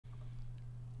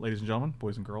ladies and gentlemen,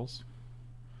 boys and girls.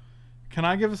 Can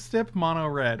I give a stip? Mono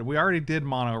red. We already did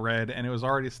mono red, and it was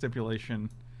already a stipulation.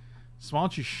 So why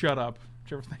don't you shut up?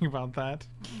 Did you ever think about that?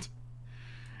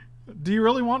 Do you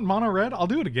really want mono red? I'll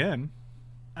do it again.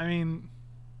 I mean...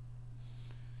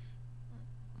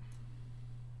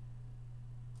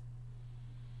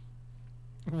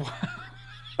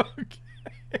 Okay.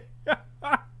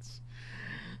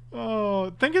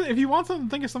 Oh, if you want something,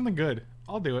 think of something good.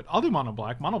 I'll do it. I'll do mono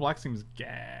black. Mono black seems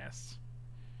gas.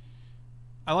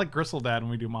 I like Gristledad when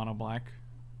we do mono black.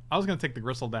 I was gonna take the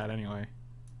Gristledad anyway,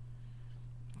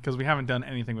 because we haven't done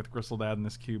anything with Gristledad in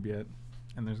this cube yet,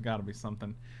 and there's got to be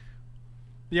something.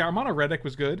 Yeah, our mono red deck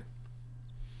was good.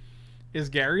 Is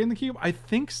Gary in the cube? I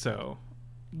think so.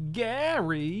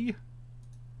 Gary.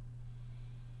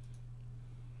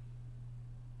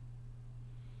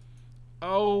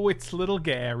 Oh, it's little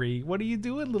Gary. What are you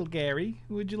doing, little Gary?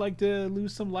 Would you like to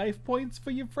lose some life points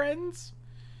for your friends?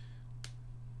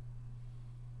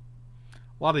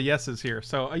 A lot of yeses here.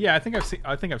 So yeah, I think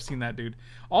I've seen that, dude.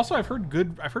 Also, I've heard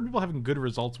people having good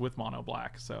results with mono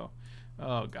black. So,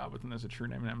 oh god, but then there's a true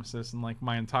name nemesis, and like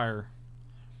my entire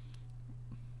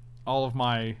all of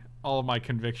my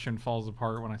conviction falls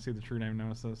apart when I see the true name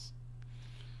nemesis.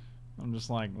 I'm just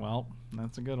like, well,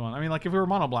 that's a good one. I mean, like, if we were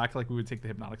mono black, like, we would take the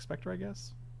Hypnotic Spectre, I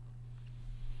guess.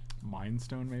 Mind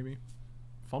Stone, maybe.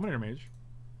 Fulminator Mage.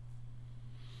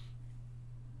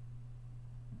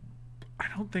 I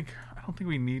don't think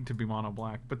we need to be mono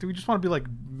black, but do we just want to be like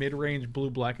mid-range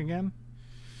blue black again?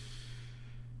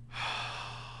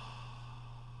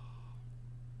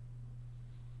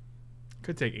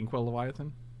 Could take Inkwell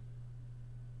Leviathan.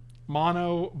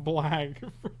 Mono black.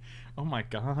 Oh my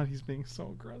god, he's being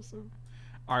so aggressive.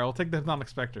 Alright, I'll take the Hypnotic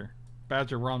Spectre.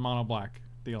 Badger, we're on mono black.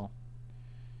 Deal.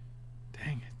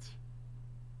 Dang it.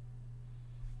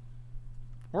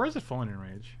 Or is it Fulminator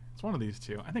Rage? It's one of these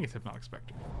two. I think it's Hypnotic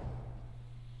Spectre.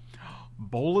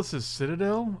 Bolus's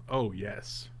Citadel? Oh,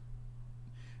 yes.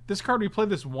 This card, we played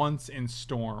this once in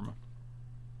Storm.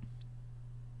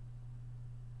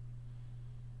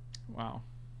 Wow.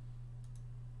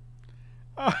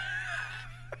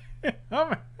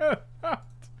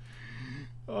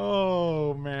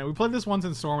 Oh man, we played this once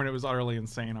in Storm and it was utterly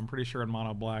insane. I'm pretty sure in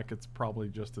mono black it's probably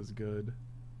just as good.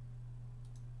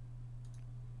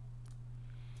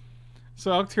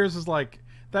 So Elktears is like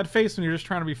that face when you're just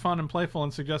trying to be fun and playful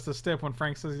and suggest a stip when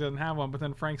Frank says he doesn't have one, but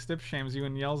then Frank stip shames you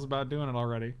and yells about doing it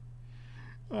already.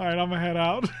 Alright, I'm gonna head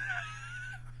out.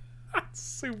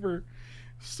 Super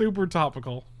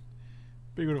topical.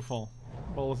 Beautiful.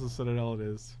 Bolus's Citadel it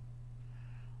is.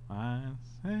 I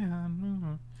say I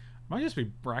know. Might just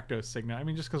be Bracto Signet. I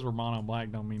mean, just because we're mono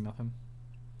black don't mean nothing.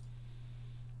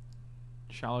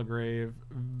 Shallow Grave.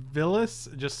 Villas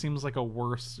just seems like a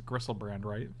worse Gristlebrand,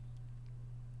 right?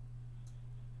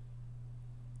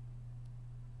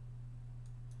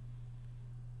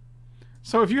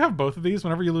 So if you have both of these,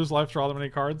 whenever you lose life, draw that many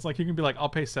cards, like you can be like, I'll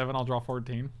pay 7, I'll draw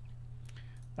 14.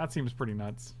 That seems pretty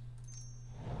nuts.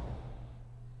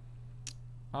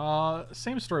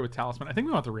 Same story with Talisman. I think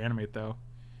we want to reanimate though.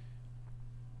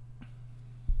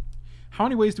 How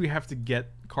many ways do we have to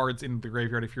get cards into the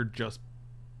graveyard if you're just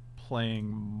playing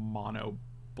mono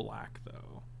black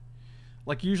though?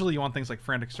 Like usually you want things like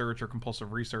Frantic Search or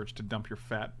Compulsive Research to dump your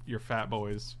fat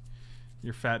boys,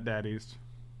 your fat daddies.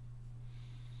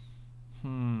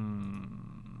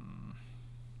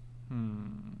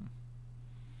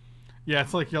 Yeah,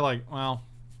 it's like you're like, well,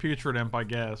 Putrid Imp, I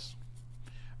guess.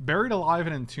 Buried Alive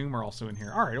and Entomb are also in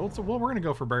here. All right, well, we're gonna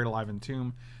go for Buried Alive and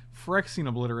Entomb. Phyrexian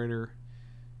Obliterator.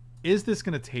 Is this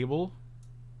gonna table?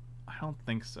 I don't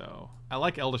think so. I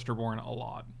like Eldest Reborn a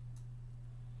lot.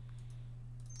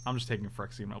 I'm just taking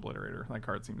Phyrexian Obliterator. That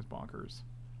card seems bonkers.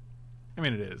 I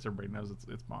mean, it is. Everybody knows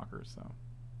it's bonkers, so.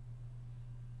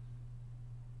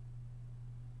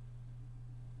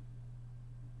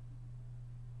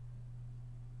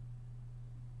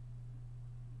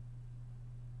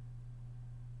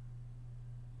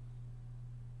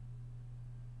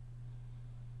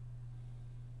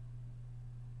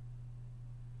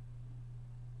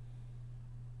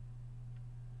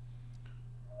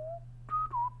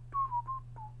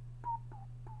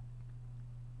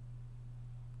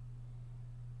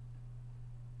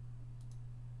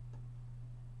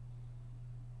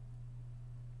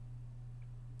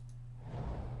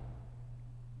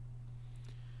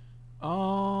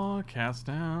 Cast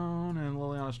Down and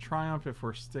Liliana's Triumph if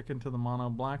we're sticking to the mono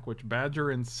black, which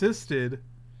Badger insisted.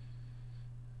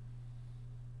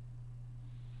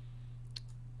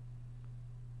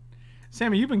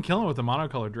 Sammy, you've been killing with the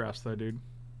monocolor drafts though, dude.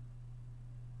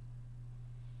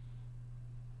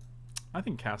 I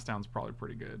think Cast Down's probably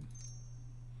pretty good.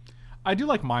 I do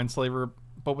like Mindslaver,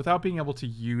 but without being able to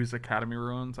use Academy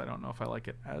Ruins, I don't know if I like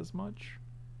it as much.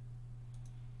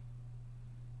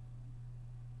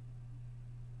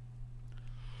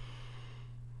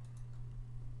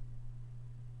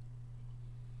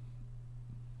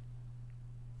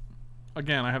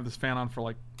 Again, I have this fan on for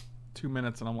like 2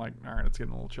 minutes and I'm like, alright, it's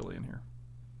getting a little chilly in here.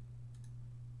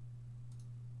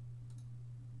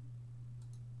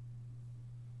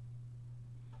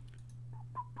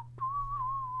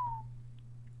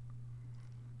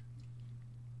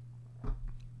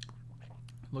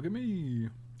 Look at me.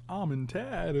 I'm in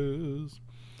tatters.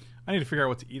 I need to figure out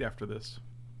what to eat after this.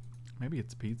 Maybe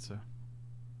it's pizza.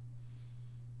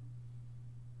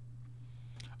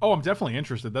 Oh, I'm definitely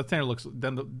interested. That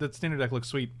standard deck looks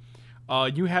sweet.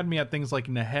 You had me at things like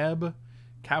Neheb,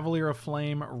 Cavalier of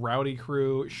Flame, Rowdy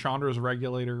Crew, Chandra's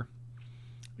Regulator.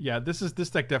 Yeah, this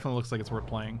deck definitely looks like it's worth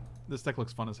playing. This deck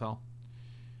looks fun as hell.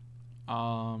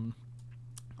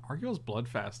 Argyle's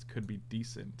Bloodfast could be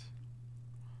decent.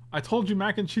 I told you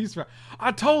mac and cheese.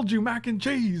 I told you mac and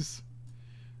cheese.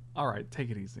 All right, take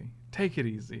it easy. Take it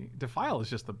easy. Defile is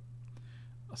just a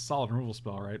solid removal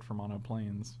spell, right, for mono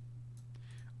planes.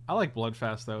 I like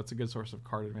Bloodfast, though. It's a good source of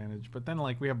card advantage. But then,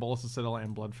 like, we have Bolas of Citadel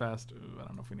and Bloodfast. Ooh, I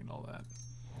don't know if we need all that.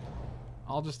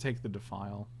 I'll just take the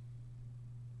Defile.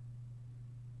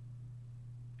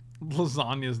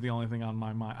 Lasagna is the only thing on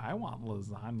my mind. I want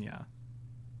lasagna.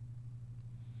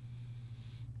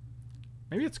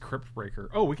 Maybe it's Crypt Breaker.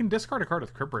 Oh, we can discard a card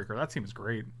with Crypt Breaker. That seems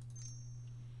great.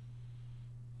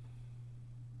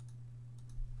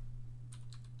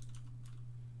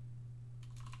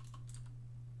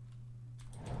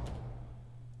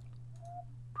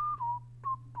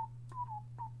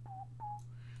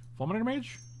 Fulminator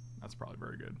Mage? That's probably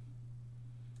very good.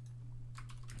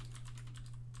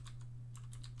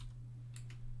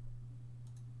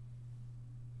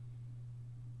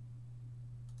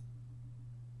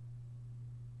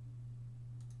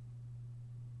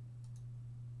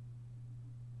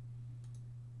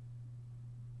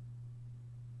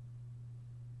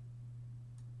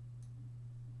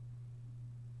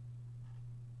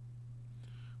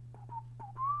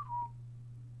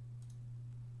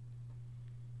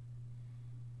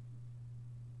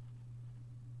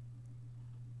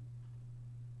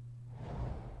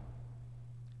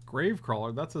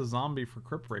 Gravecrawler, that's a zombie for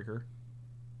Cryptbreaker.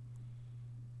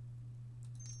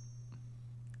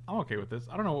 I'm okay with this.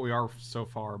 I don't know what we are so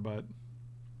far, but...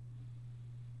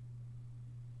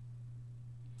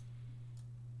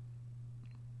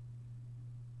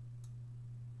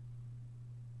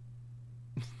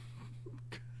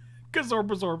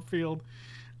 Gazorb Field.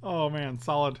 Oh man,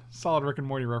 solid Rick and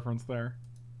Morty reference there.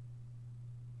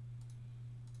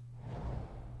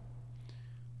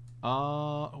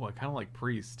 Oh, I kind of like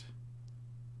Priest.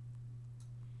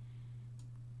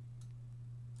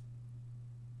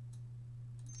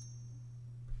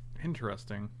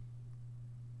 Interesting.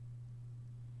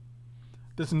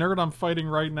 This nerd I'm fighting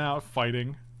right now,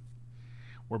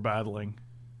 we're battling.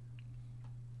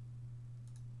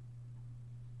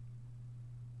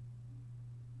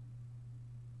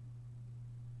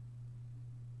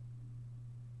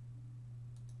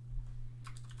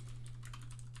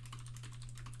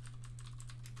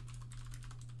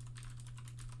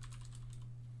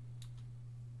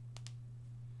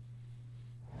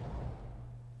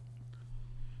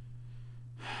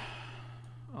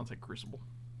 I'll take Crucible.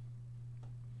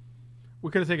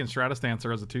 We could have taken Stratus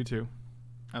Dancer as a 2/2,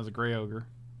 as a Grey Ogre.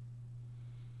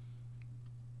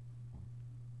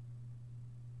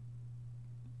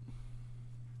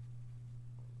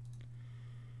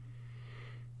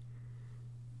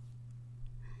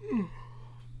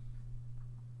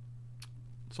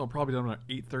 So I'll probably done at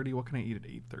 8:30. What can I eat at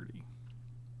 8:30?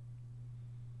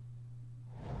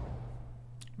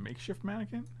 Makeshift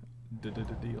Mannequin?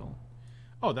 Deal.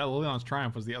 Oh, that Lilian's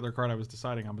Triumph was the other card I was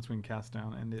deciding on between Cast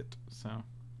Down and it, so.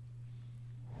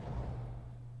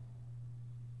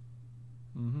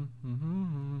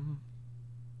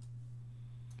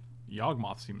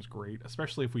 Yawgmoth seems great,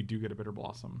 especially if we do get a Bitter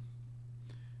Blossom.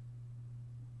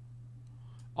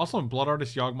 Also, in Blood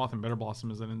Artist, Yawgmoth and Bitter Blossom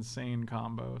is an insane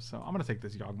combo, so I'm going to take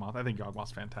this Yawgmoth. I think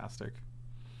Yawgmoth's fantastic.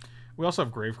 We also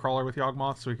have Gravecrawler with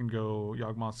Yawgmoth, so we can go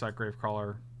Yawgmoth, sack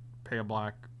Gravecrawler, pay a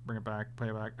black, bring it back, pay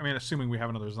it back. I mean, assuming we have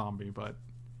another zombie, but,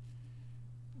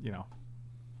 you know.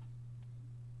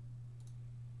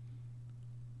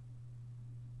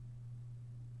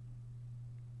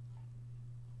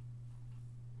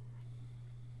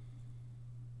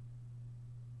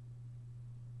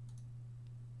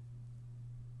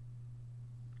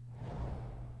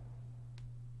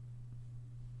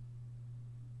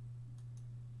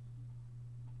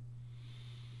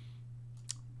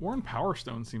 Worn Power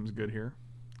Stone seems good here.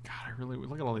 God, I really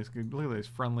look at all these good. Look at these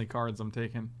friendly cards I'm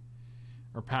taking,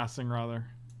 or passing rather.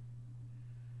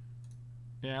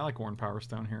 Yeah, I like Worn Power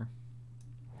Stone here.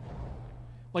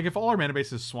 Like if all our mana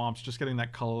base is swamps, just getting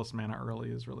that colorless mana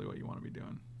early is really what you want to be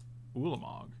doing.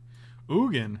 Ulamog,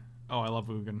 Ugin. Oh, I love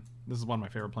Ugin. This is one of my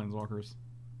favorite planeswalkers.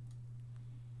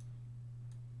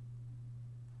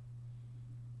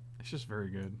 It's just very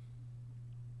good.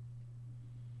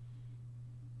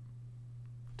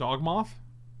 Dogmoth?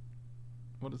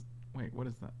 What is... Wait, what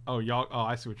is that? Oh, y'all... Oh,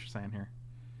 I see what you're saying here.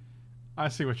 I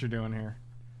see what you're doing here.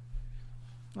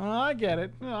 Oh, I get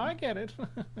it. Oh, I get it.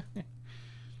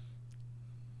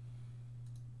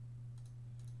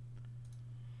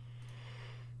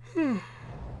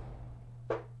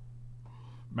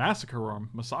 Massacre Worm.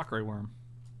 Massacre Worm.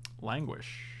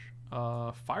 Languish.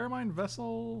 Firemind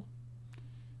Vessel.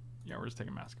 Yeah, we're just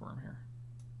taking Massacre Worm here.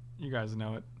 You guys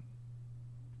know it.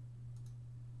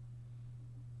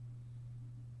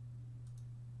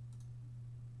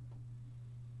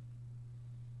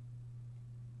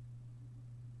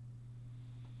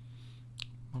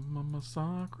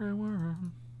 Massacre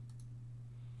Worm.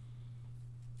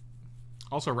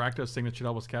 Also, Rakdos Signature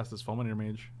Elbows cast as Fulminator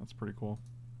Mage. That's pretty cool.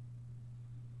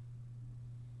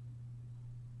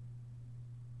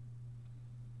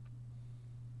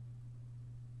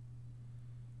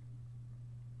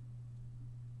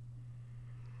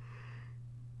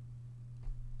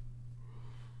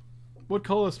 What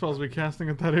color spells are we casting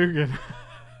at that Ugin?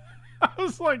 I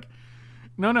was like,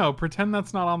 no, pretend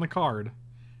that's not on the card.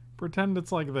 Pretend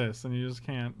it's like this, and you just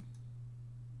can't.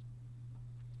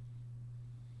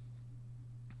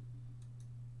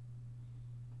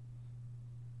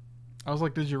 I was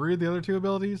like, did you read the other two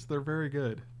abilities? They're very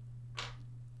good.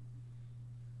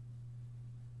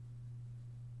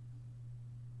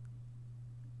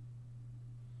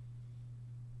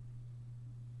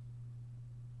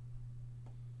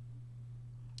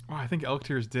 Oh, I think Elk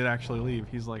Tears did actually leave.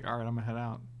 He's like, alright, I'm gonna head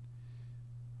out.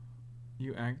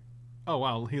 You act... Oh,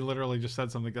 wow, he literally just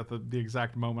said something at the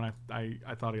exact moment I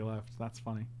thought he left. That's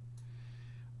funny.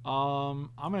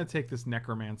 I'm gonna take this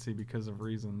Necromancy because of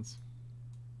reasons.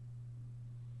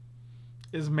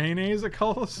 Is mayonnaise a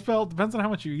colorless spell? Depends on how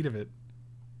much you eat of it.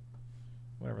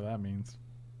 Whatever that means.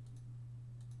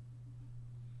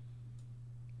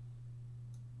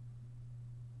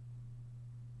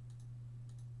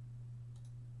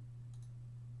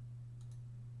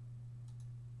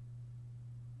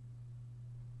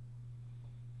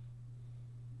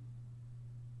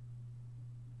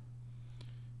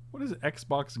 What is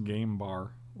Xbox Game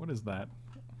Bar? What is that?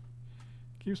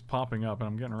 It keeps popping up and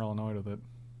I'm getting real annoyed with it.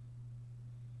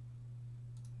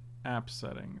 App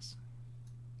settings.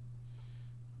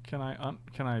 Can I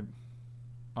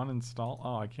uninstall?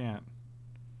 Oh, I can't.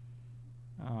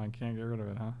 Oh, I can't get rid of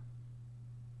it, huh?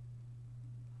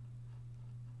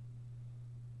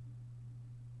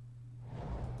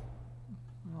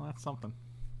 Well, that's something.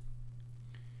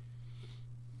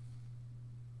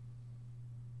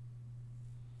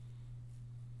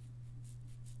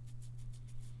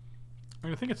 I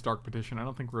mean, I think it's Dark Petition. I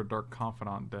don't think we're a Dark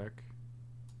Confidant deck.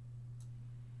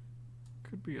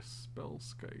 Could be a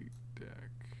Spellskite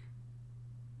deck.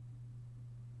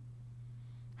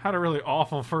 Had a really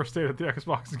awful first date at the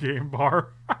Xbox Game Bar.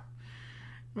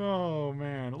 Oh,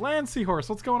 man. Land Seahorse,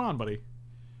 what's going on, buddy?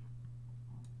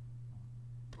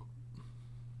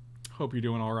 Hope you're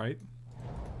doing all right.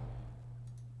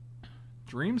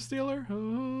 Dream Stealer?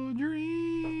 Oh,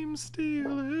 Dream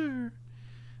Stealer.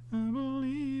 I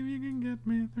believe you can get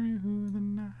me through the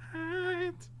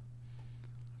night.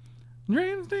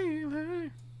 Dream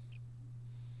Stealer.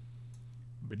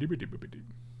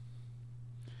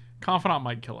 Confidant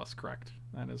might kill us, correct.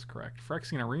 That is correct.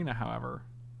 Phyrexian Arena, however.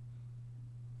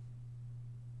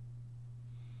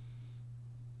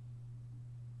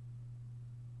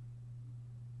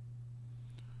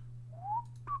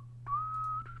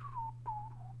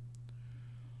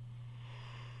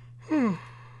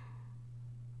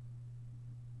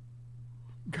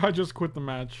 God just quit the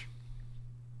match.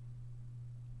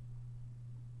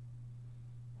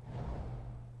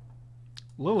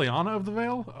 Liliana of the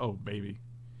Veil? Oh, baby.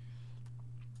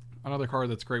 Another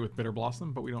card that's great with Bitter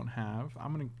Blossom, but we don't have.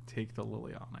 I'm going to take the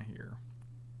Liliana here.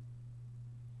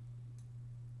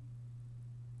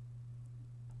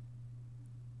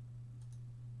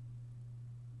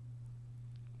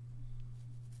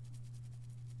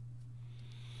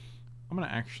 I'm going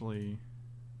to actually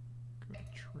go to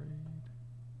trade.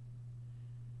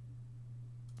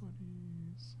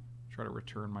 Buddies. Try to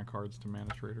return my cards to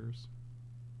Mana Traders.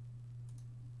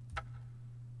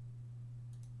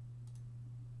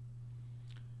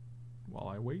 While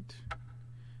I wait.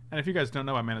 And if you guys don't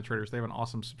know about Mana Traders, they have an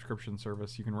awesome subscription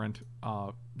service. You can rent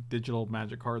digital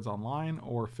Magic cards online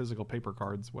or physical paper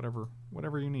cards, whatever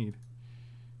you need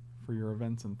for your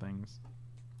events and things.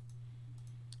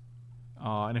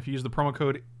 And if you use the promo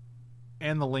code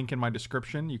and the link in my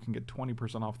description, you can get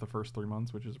 20% off the first 3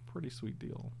 months, which is a pretty sweet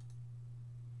deal.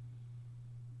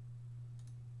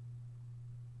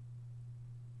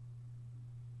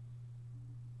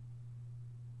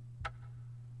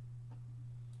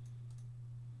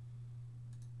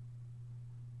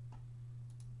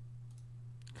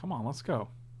 Come on, let's go.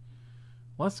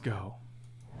 Let's go.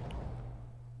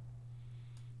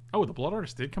 Oh, the Blood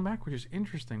Artist did come back, which is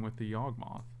interesting with the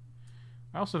Yawgmoth.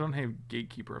 I also don't have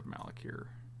Gatekeeper of Malak here.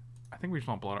 I think we just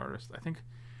want Blood Artist. I think,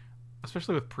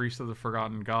 especially with Priest of the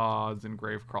Forgotten Gods and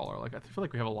Gravecrawler, like I feel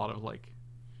like we have a lot of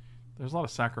there's a lot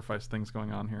of sacrifice things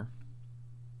going on here.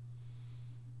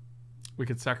 We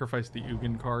could sacrifice the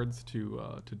Ugin cards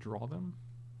to draw them.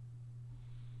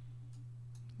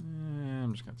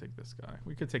 I'm just gonna take this guy.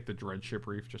 We could take the Dreadship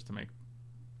Reef just to make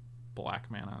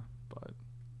black mana, but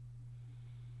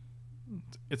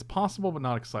it's possible but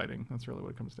not exciting. That's really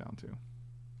what it comes down to.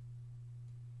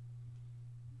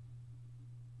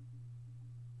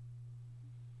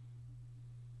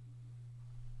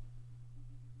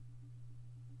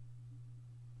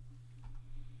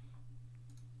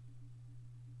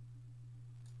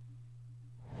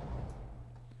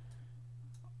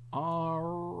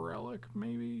 Relic,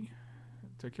 maybe?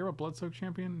 Take care of a Bloodsoaked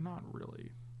Champion? Not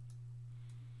really.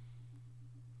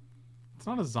 It's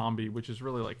not a zombie, which is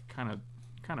really like kind of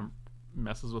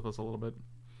messes with us a little bit.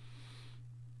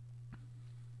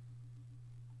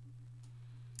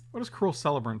 What does Cruel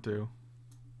Celebrant do?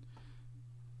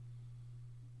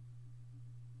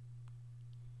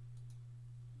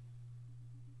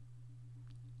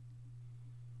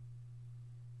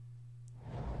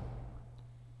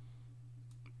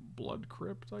 Blood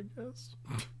Crypt, I guess.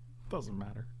 Doesn't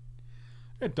matter.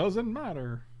 It doesn't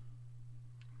matter.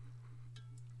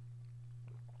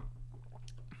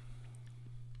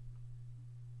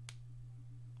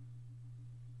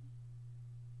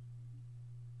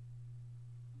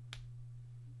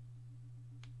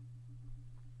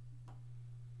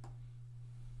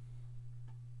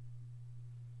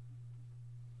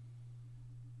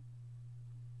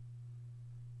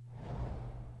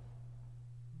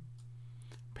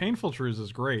 Painful Truths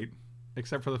is great,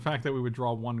 except for the fact that we would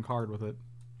draw one card with it.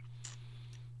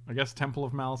 I guess Temple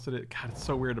of Malice did it. God, it's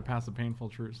so weird to pass a Painful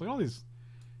Truths. Like all these,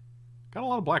 got a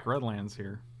lot of black-red lands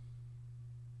here.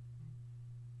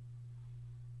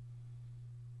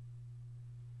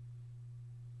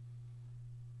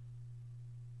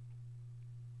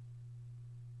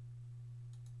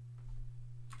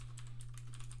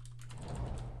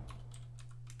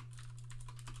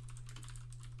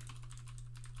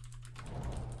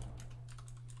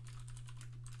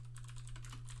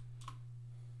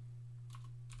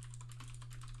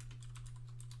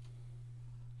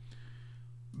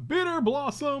 Bitter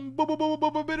Blossom!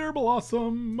 Bitter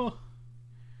Blossom!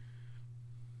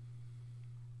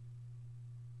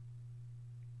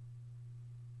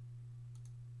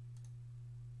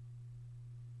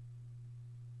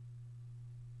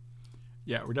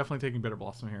 Yeah, we're definitely taking Bitter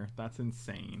Blossom here. That's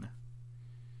insane.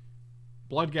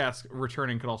 Bloodghast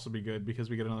returning could also be good because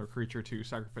we get another creature to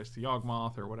sacrifice to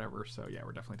Yawgmoth or whatever. So yeah,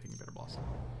 we're definitely taking Bitter Blossom.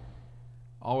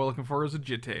 All we're looking for is a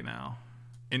Jitte now.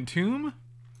 Entomb?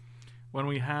 When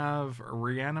we have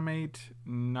Reanimate,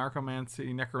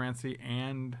 Necromancy,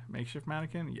 and Makeshift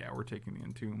Mannequin, yeah, we're taking the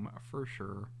Entomb for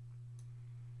sure.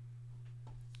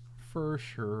 For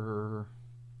sure.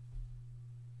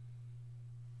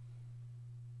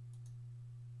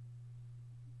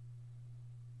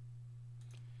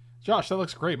 Josh, that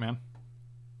looks great, man.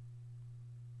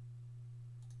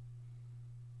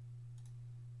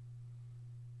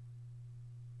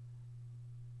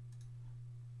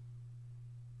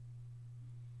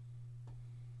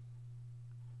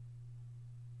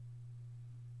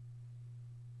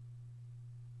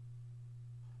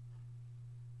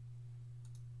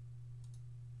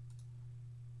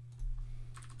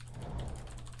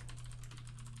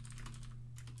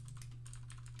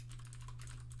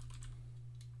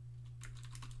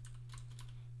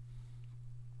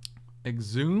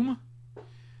 Exhume?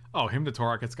 Oh, Hymn to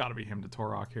Torok. It's got to be Hymn to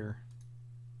Torok here.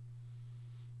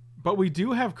 But we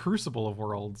do have Crucible of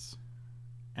Worlds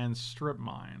and Strip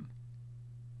Mine.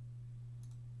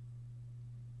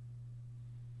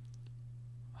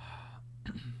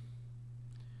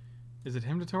 Is it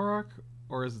Hymn to Torok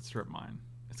or is it Strip Mine?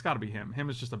 It's got to be him. Him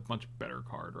is just a much better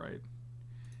card, right?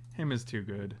 Him is too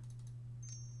good.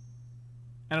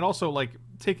 And it also, like,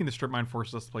 taking the Strip Mine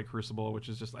forces us to play Crucible, which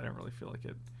is just, I don't really feel like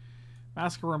it.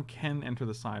 Mascarum can enter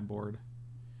the sideboard.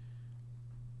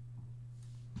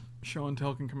 Show and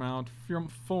Tell can come out.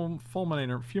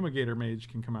 Fumigator Mage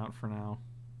can come out for now.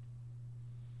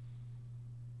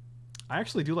 I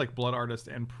actually do like Blood Artist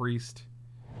and Priest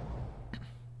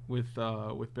with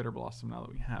Bitter Blossom now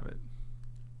that we have it.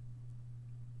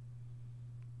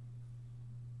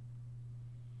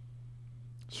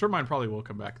 Stripmine probably will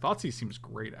come back. Thoughtseize seems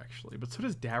great actually, but so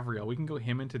does Davriel. We can go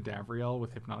him into Davriel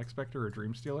with Hypnotic Spectre or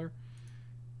Dreamstealer.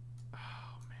 Oh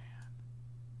man.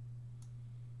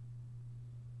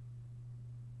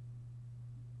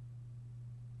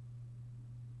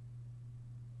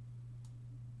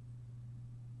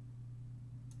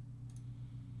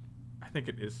 I think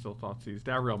it is still Thoughtseize.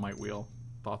 Davriel might wheel.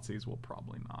 Thoughtseize will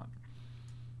probably not.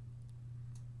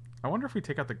 I wonder if we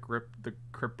take out the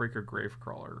Cryptbreaker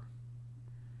Gravecrawler.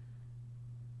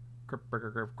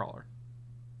 Cryptbreaker Gravecrawler.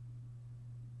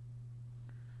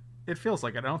 It feels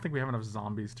like it. I don't think we have enough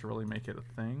zombies to really make it a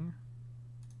thing.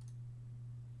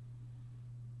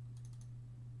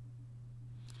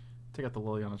 Take out the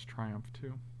Liliana's Triumph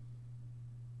too.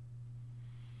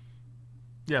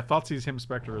 Yeah, Thoughtseize Hymn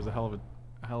Spectre is a hell of a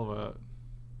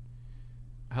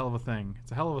thing.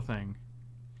 It's a hell of a thing.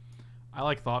 I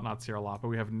like Thought-Knot Seer a lot, but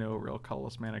we have no real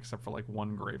colorless mana except for like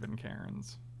one Graven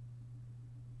Cairns.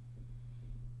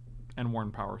 And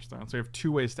Worn Power Stone. So we have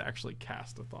 2 ways to actually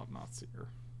cast a Thought-Knot Seer.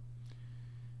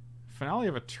 Finale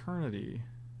of Eternity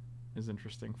is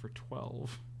interesting for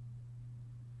 12.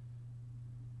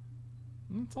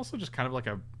 It's also just kind of like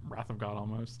a Wrath of God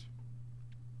almost.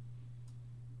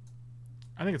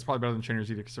 I think it's probably better than Chainer's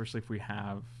Edict, especially if we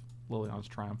have Liliana's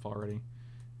Triumph already.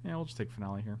 Yeah, we'll just take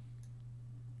Finale here.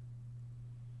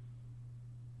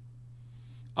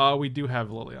 We do have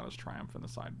Liliana's Triumph in the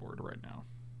sideboard right now.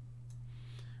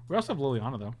 We also have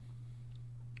Liliana, though.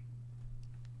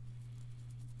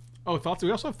 Oh,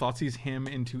 we also have Thoughtseize him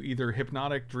into either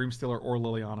Hypnotic, Dreamstealer, or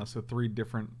Liliana, so 3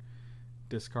 different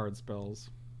discard spells.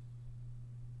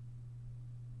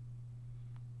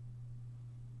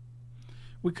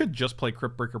 We could just play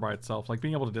Cryptbreaker by itself. Like,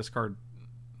 being able to discard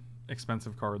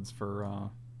expensive cards for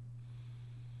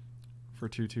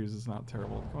 2/2s is not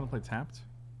terrible. Do you want to play tapped?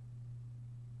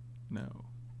 No.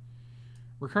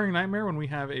 Recurring Nightmare when we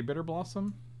have a Bitter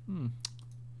Blossom?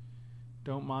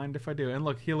 Don't mind if I do. And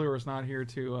look, Healer is not here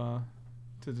to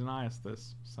deny us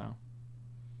this, so.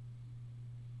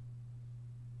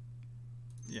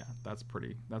 Yeah, that's a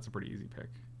pretty easy pick.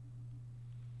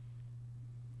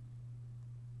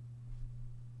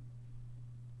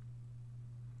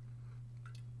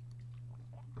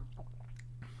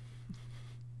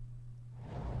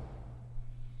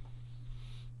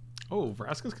 Oh,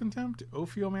 Vraska's Contempt?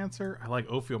 Ophiomancer? I like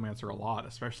Ophiomancer a lot,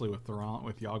 especially with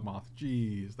Yawgmoth.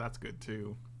 Jeez, that's good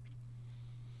too.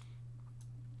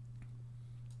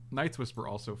 Night's Whisper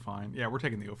also fine. Yeah, we're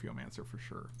taking the Ophiomancer for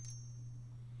sure.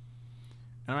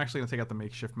 And I'm actually going to take out the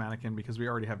Makeshift Mannequin because we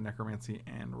already have Necromancy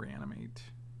and Reanimate.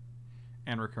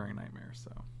 And Recurring Nightmare,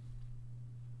 so.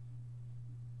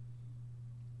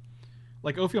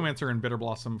 Like Ophiomancer and Bitter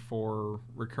Blossom for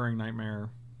Recurring Nightmare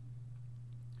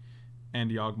and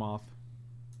Yawgmoth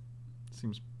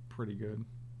seems pretty good.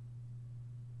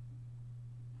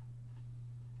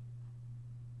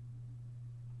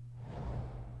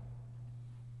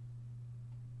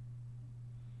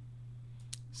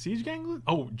 Siege Ganglet?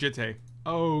 Oh, Jitte.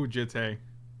 Oh, Jitte.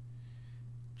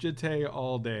 Jitte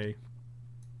all day.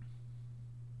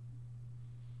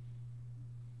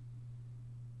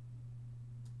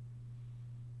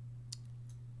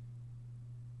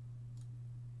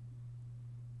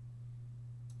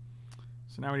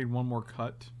 So now we need one more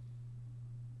cut.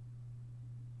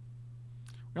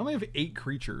 We only have 8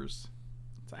 creatures.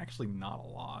 It's actually not a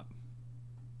lot.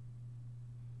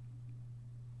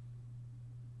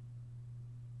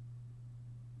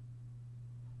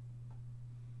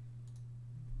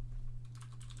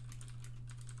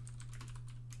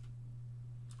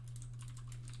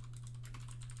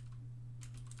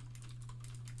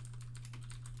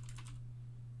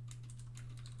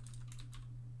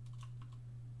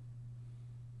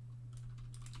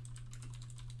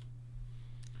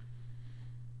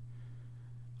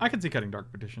 I can see cutting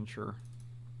Dark Petition, sure.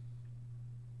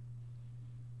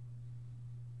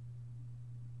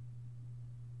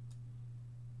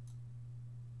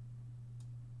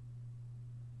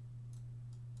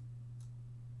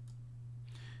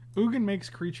 Ugin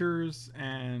makes creatures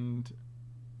and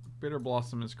Bitter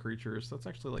Blossom is creatures. That's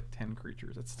actually like 10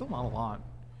 creatures. It's still not a lot,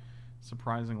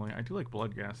 surprisingly. I do like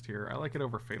Bloodghast here. I like it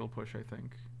over Fatal Push, I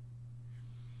think.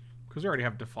 Because we already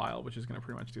have Defile, which is going to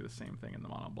pretty much do the same thing in the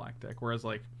mono black deck. Whereas,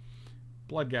 like,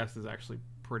 Bloodghast is actually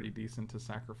pretty decent to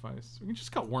sacrifice. We can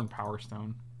just cut Worn Power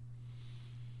Stone.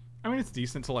 I mean, it's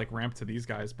decent to like ramp to these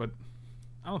guys, but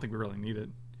I don't think we really need it.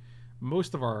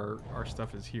 Most of our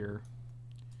stuff is here.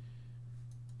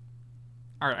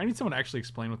 Alright, I need someone to actually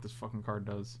explain what this fucking card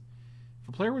does. If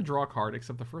a player would draw a card,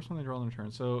 except the first one they draw on their turn.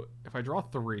 So, if I draw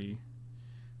 3,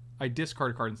 I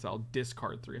discard a card instead. I'll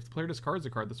discard 3. If the player discards a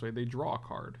card this way, they draw a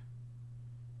card.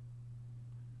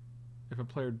 If a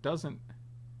player doesn't...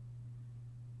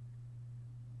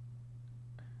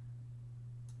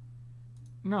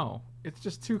 No, it's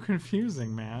just too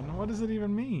confusing, man. What does it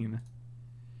even mean?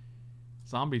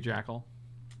 Zombie Jackal.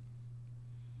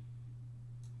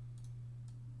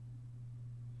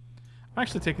 I'm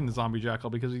actually taking the Zombie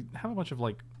Jackal because we have a bunch of,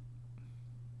 like...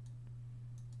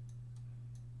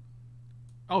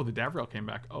 Oh, the Davriel came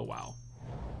back. Oh, wow.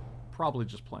 Probably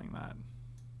just playing that.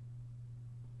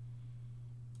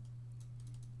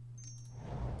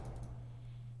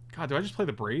 God, do I just play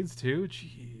the Braids, too?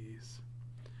 Jeez.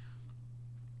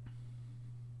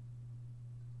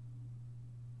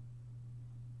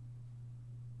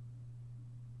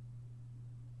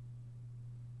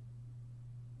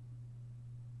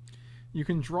 You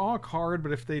can draw a card,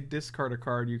 but if they discard a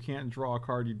card, you can't draw a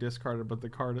card. You discard it, but the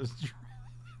card is drawn.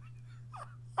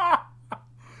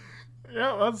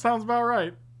 Yeah, that sounds about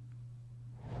right.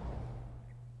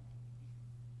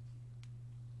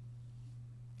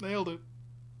 Nailed it.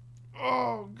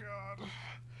 Oh, God.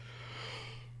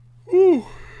 Ooh.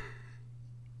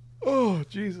 Oh,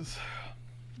 Jesus.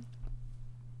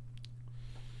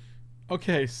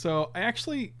 Okay, so I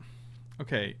actually...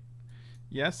 Okay.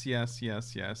 Yes, yes,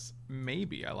 yes, yes.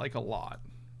 Maybe. I like a lot.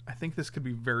 I think this could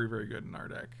be very, very good in our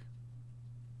deck.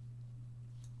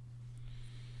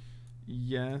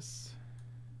 Yes.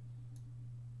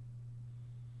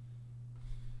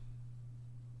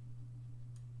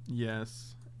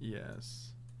 Yes.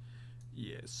 Yes.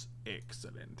 Yes.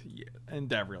 Excellent. Yeah. And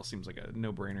Davriel seems like a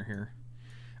no-brainer here.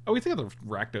 Oh, we think of the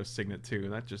Rakdos Signet too.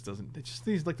 That just doesn't... It just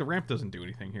these like the ramp doesn't do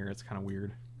anything here. It's kind of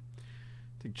weird.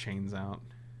 Take Chains out.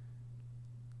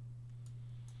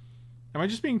 Am I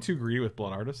just being too greedy with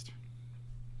Blood Artist?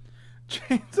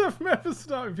 Chains of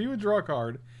Mephisto. If you would draw a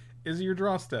card, is it your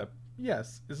draw step?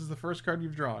 Yes. This is the first card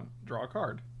you've drawn. Draw a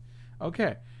card.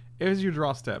 Okay. Is your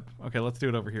draw step? Okay, let's do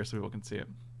it over here so people can see it.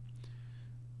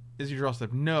 Is your draw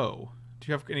step? No. Do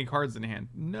you have any cards in hand?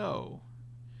 No.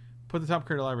 Put the top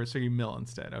card in the library so you mill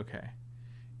instead. Okay.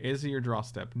 Is it your draw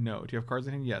step? No. Do you have cards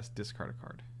in hand? Yes. Discard a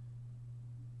card.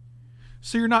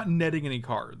 So you're not netting any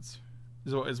cards.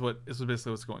 Is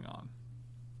basically what's going on.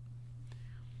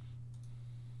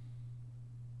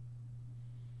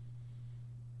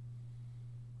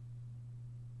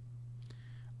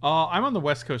 I'm on the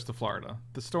west coast of Florida.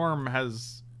 The storm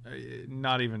has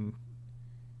not even...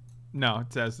 No,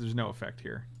 it says there's no effect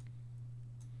here.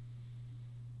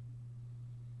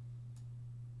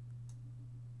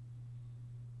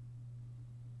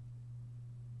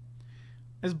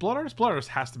 Is Blood Artist? Blood Artist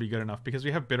has to be good enough because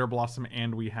we have Bitter Blossom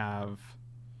and we have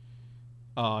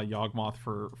Yawgmoth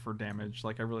for damage.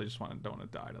 Like, I really just don't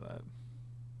want to die to that.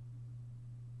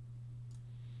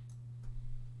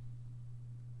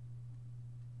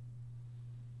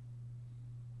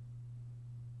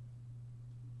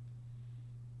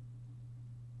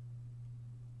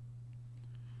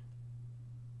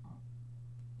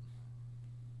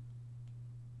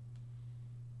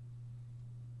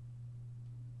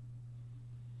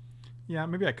 Yeah,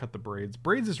 maybe I cut the Braids.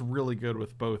 Braids is really good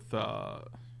with both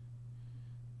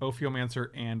Ophiomancer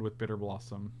and with Bitter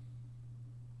Blossom.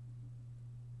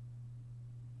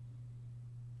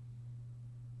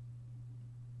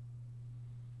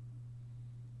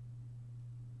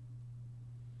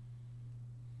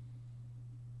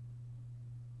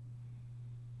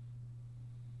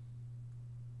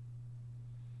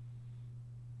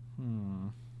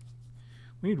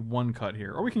 We need one cut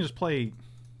here. Or we can just play...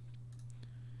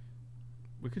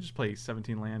 We could just play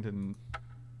 17 land and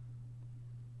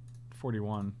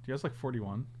 41. Do you guys like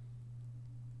 41?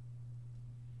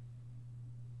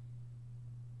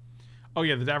 Oh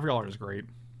yeah, the Davriel art is great.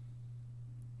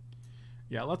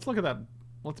 Yeah, let's look at that.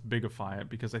 Let's bigify it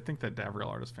because I think that Davriel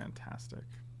art is fantastic.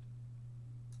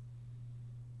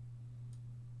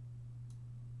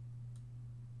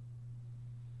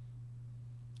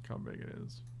 Look how big it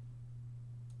is.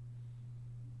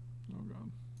 Oh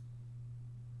god.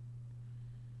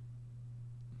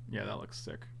 Yeah, that looks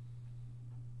sick.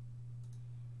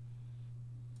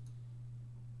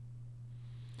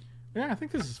 Yeah, I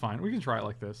think this is fine. We can try it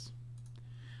like this.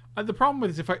 The problem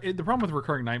with the problem with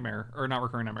Recurring Nightmare, or not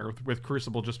Recurring Nightmare, with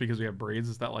Crucible, just because we have Braids,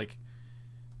 is that like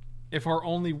if our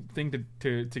only thing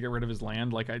to get rid of is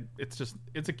land, like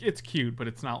it's cute, but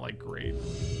it's not like great.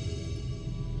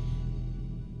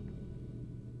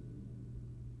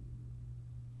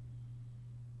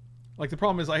 Like the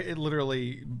problem is it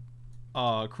literally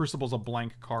Crucible's a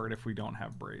blank card if we don't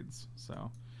have braids.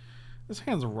 So this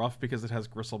hand's rough because it has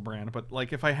Gristlebrand, but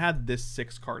like if I had this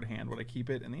 6-card hand, would I keep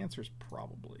it? And the answer is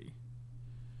probably.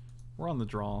 We're on the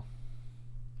draw.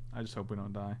 I just hope we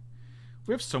don't die.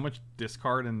 We have so much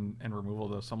discard and removal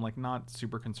though, so I'm like not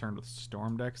super concerned with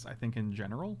Storm decks, I think in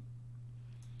general.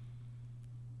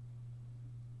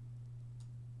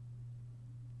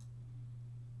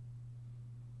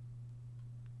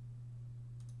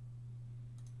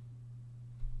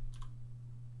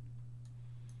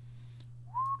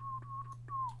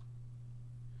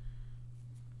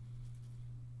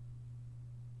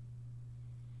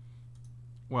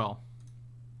 Well,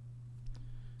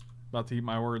 about to eat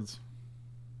my words.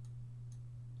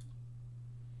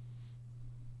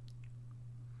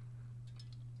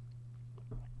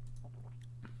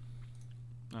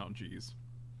 Oh, jeez.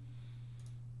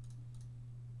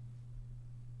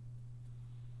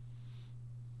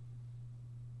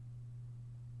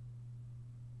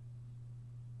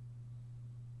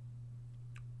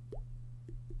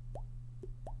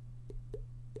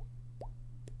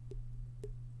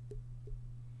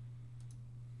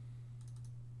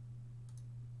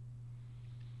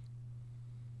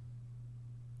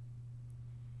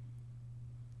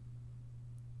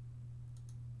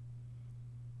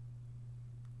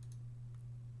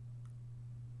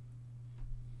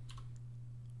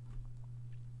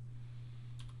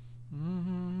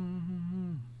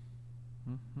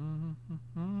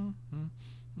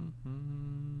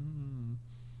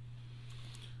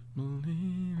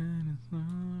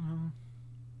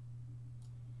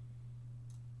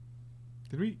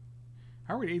 Did we?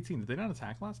 How are we 18? Did they not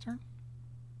attack last turn?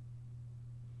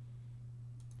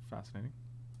 Fascinating.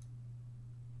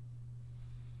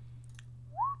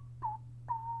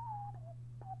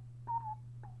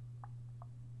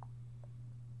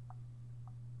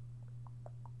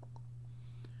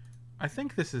 I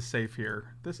think this is safe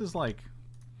here. This is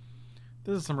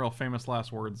some real famous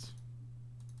last words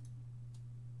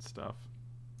stuff.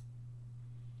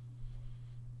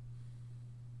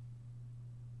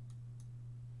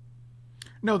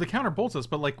 No, the counter bolts us,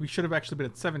 but like we should have actually been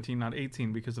at 17, not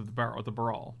 18, because of the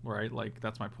brawl, right? Like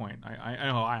that's my point. I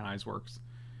know how Ionize works.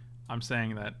 I'm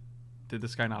saying that did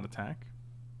this guy not attack?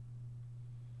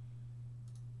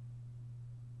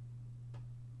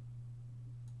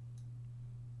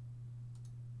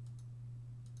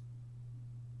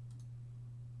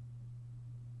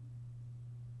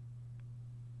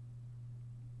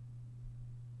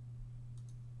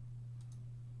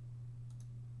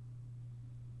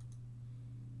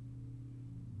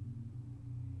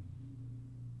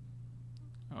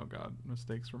 Oh god,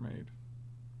 mistakes were made.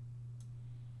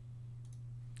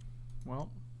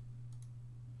 Well.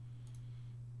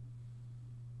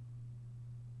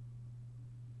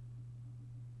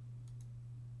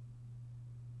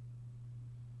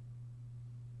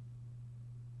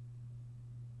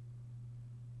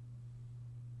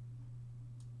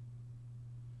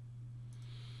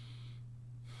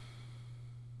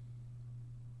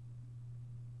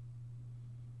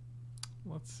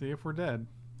 Let's see if we're dead.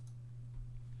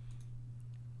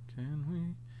 Can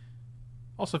we?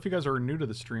 Also, if you guys are new to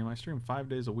the stream, I stream 5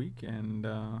 days a week, and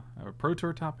I have a Pro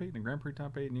Tour top 8 and a Grand Prix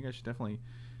top 8, and you guys should definitely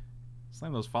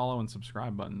slam those follow and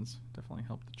subscribe buttons. Definitely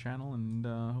help the channel, and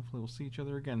hopefully we'll see each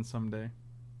other again someday.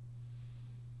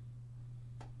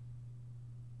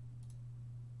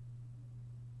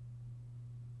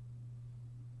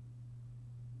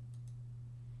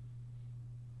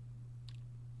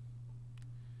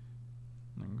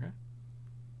 Okay.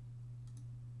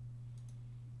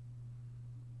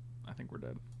 I think we're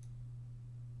dead.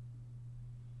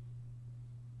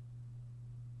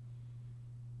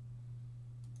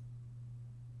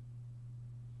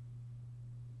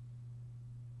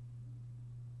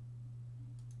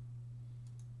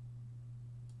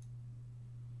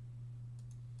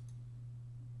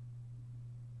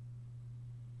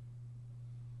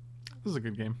 This is a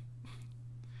good game.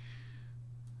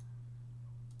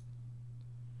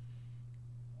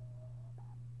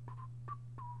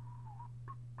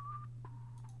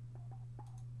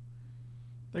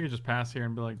 They could just pass here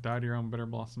and be like, die to your own bitter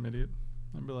blossom, idiot.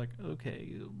 And be like, okay,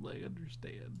 I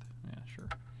understand. Yeah, sure.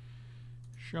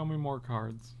 Show me more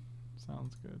cards.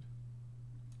 Sounds good.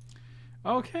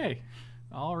 Okay.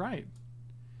 All right.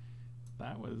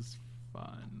 That was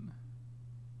fun.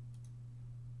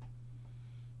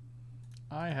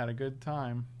 I had a good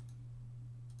time.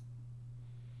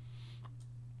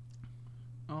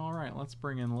 Alright, let's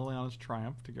bring in Liliana's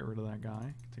Triumph to get rid of that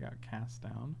guy. Take out Cast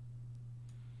Down.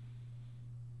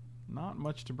 Not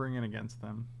much to bring in against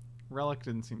them. Relic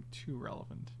didn't seem too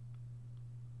relevant.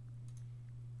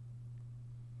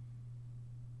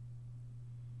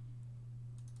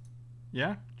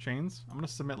 Yeah, chains. I'm going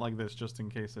to submit like this just in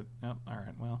case it... Yep,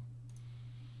 alright, well.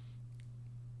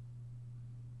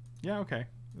 Yeah, okay.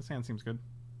 This hand seems good.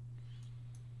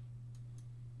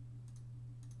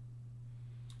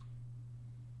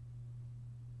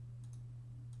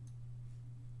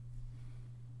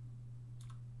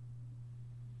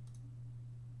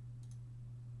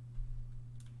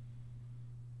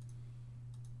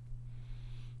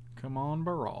 Come on,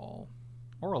 Baral.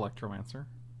 Or Electromancer.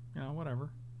 You know,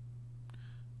 whatever.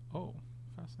 Oh,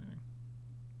 fascinating.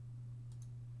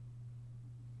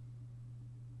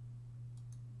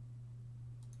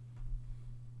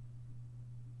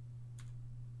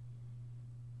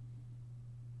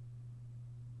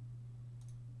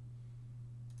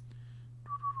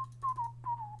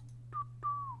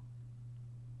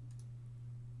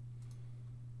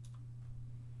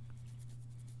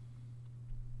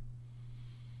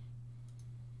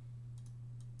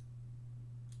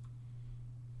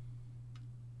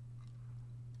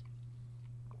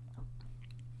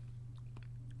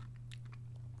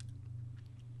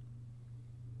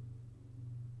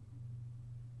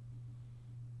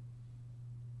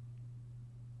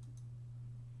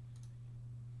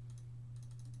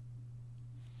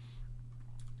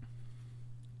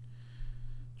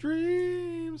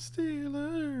 Dream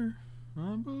Stealer,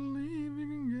 I believe you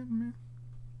can get me.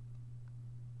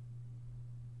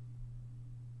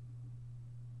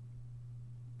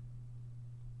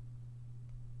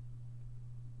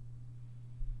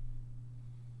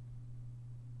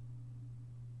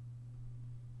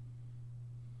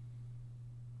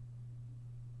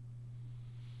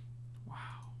 Wow.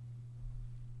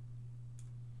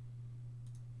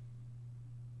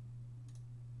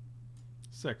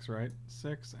 6, right?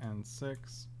 6 and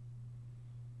 6.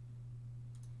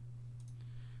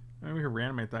 Maybe we could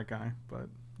reanimate that guy, but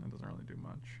that doesn't really do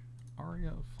much. Aria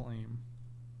of Flame.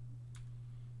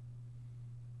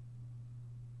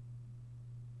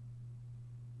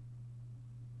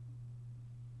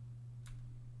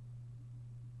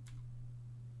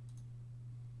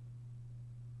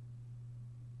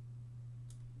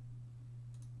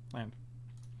 Land.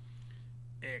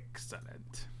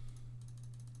 Excellent.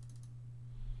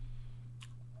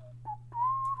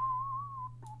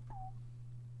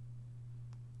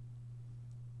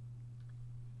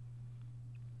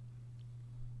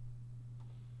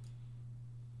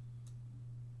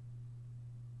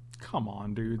 Come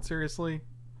on, dude. Seriously?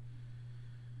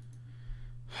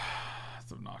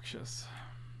 That's obnoxious.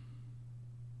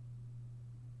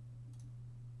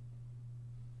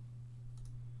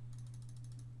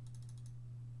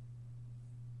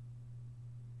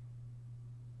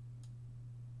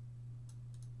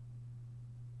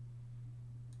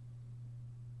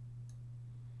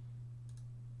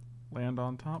 Land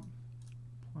on top.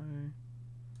 Play.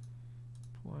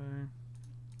 Play.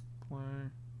 Play.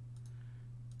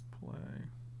 Play.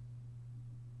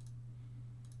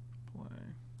 Play.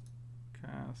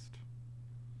 Cast.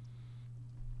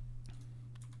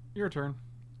 Your turn.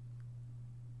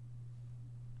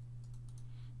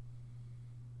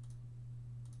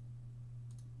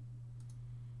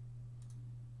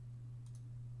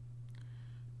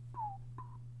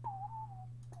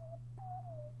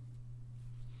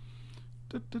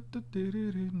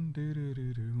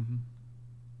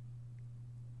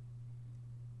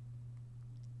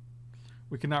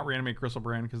 We cannot reanimate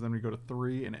Griselbrand because then we go to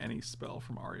 3 and any spell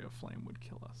from Aria of Flame would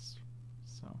kill us.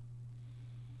 So.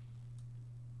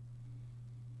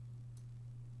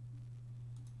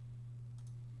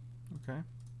 Okay.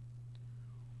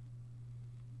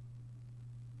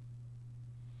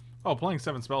 Oh, playing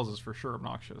 7 spells is for sure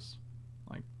obnoxious.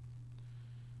 Like.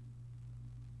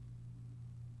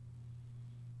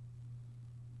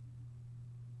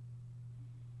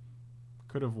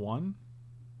 Could have won.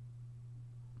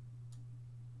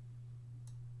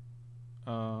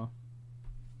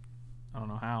 I don't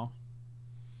know how.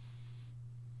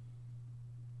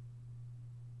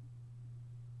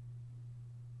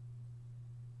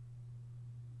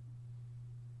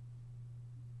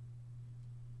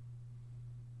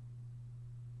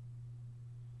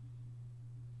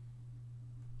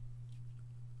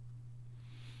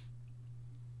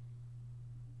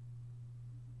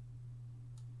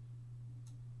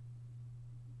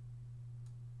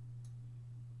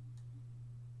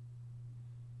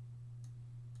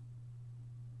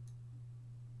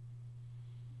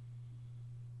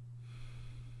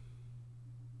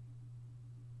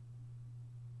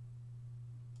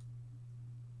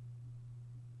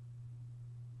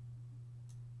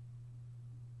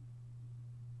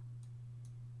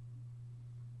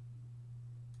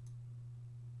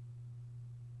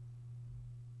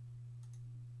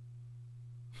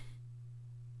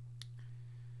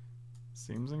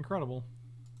 Seems incredible.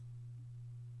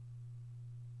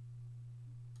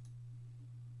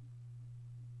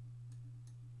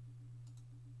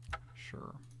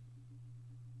 Sure.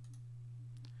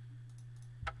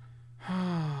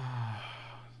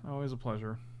 Always a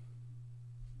pleasure.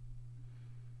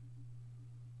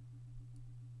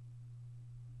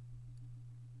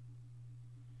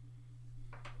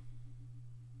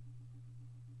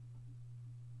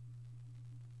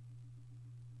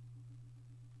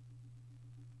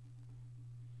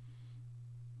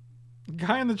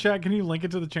 Guy in the chat, can you link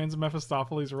it to the Chains of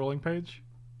Mephistopheles rolling page?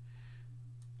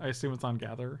 I assume it's on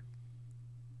Gather.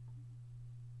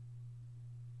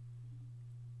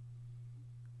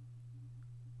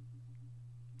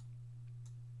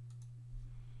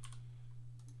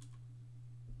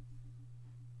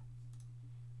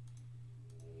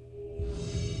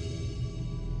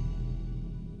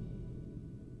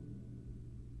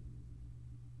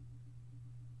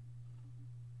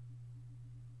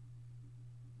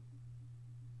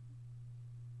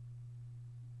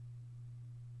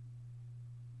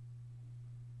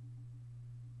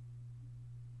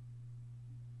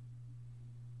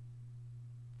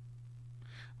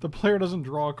 The player doesn't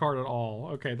draw a card at all.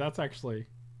 Okay, that's actually...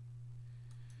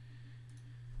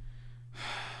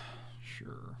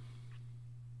 Sure.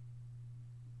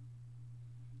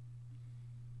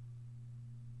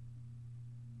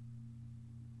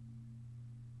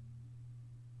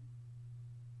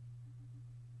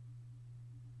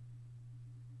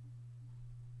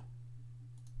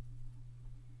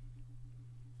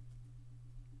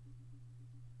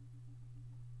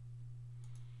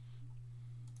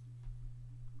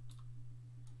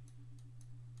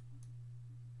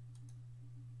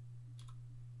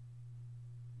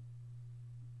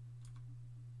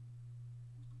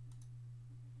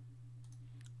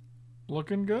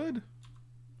 Looking good.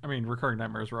 I mean, Recurring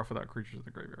Nightmare is rough without creatures in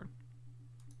the graveyard.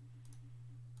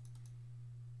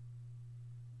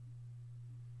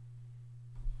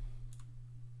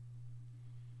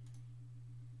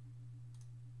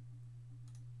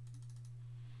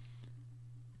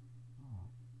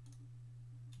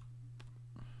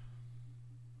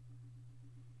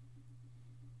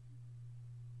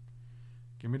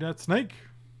 Give me that snake.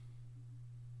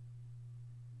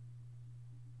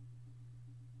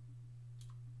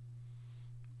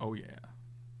 Oh yeah.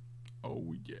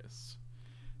 Oh yes.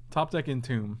 Top deck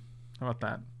Entomb. How about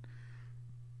that?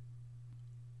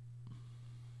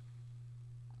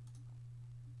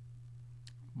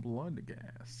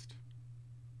 Bloodghast.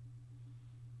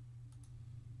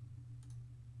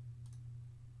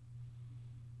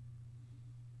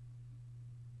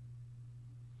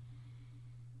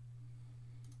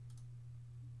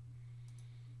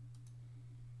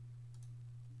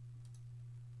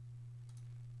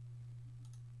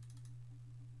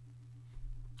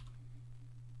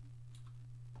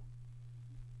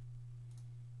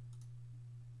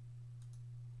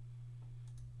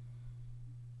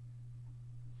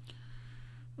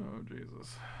 Oh,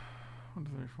 Jesus. 1,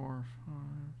 2, 3, 4, 5.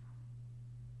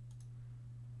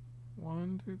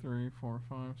 1, 2, 3, 4,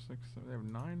 5, 6, 7. They have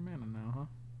 9 mana now, huh?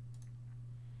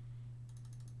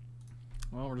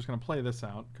 Well, we're just going to play this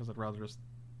out, because I'd rather just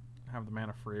have the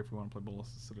mana free if we want to play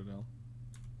Ballista Citadel.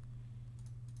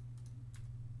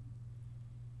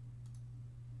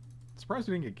 Surprised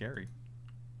we didn't get Gary.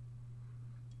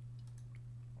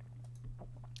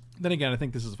 Then again, I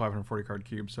think this is a 540 card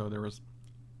cube, so there was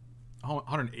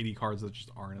 180 cards that just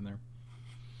aren't in there.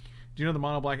 Do you know the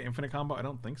mono black infinite combo? I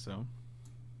don't think so.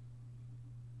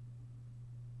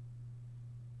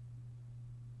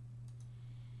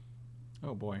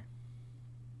 Oh boy.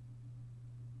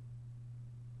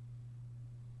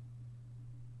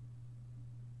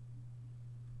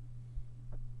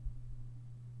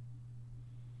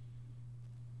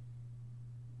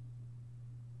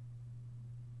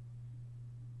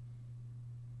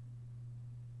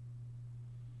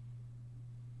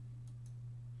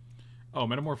 Oh,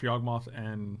 Metamorph Yawgmoth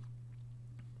and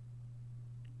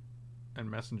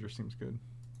Messenger seems good.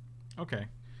 Okay.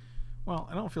 Well,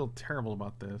 I don't feel terrible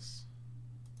about this.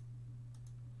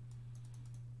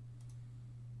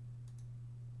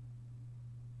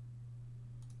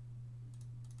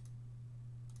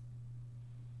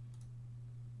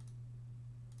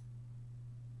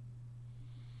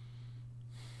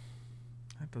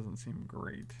 That doesn't seem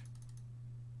great.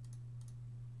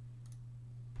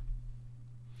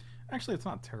 Actually, it's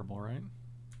not terrible, right?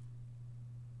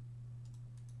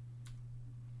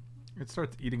 It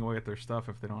starts eating away at their stuff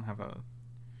if they don't have a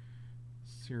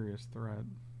serious threat.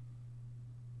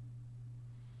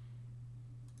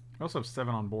 I also have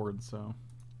 7 on board, so...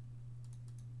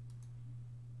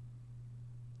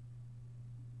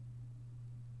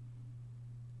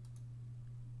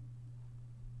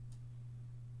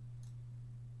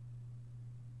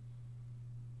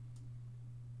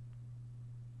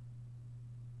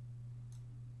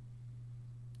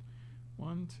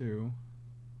 1, 2,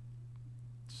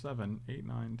 7, 8,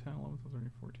 9, 10, 11, 12,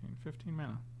 13, 14, 15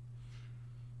 mana.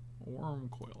 Worm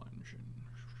Coil Engine.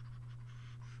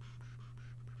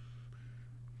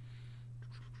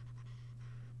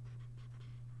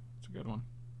 It's a good one.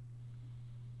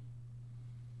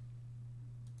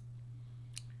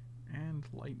 And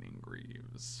Lightning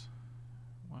Greaves.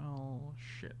 Well,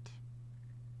 shit.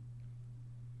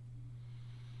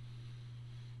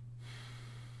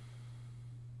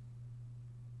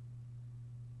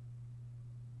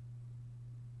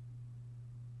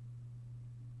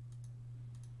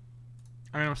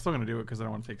 I mean, I'm still going to do it because I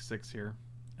don't want to take 6 here.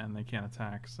 And they can't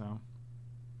attack, so...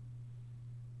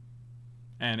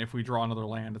 And if we draw another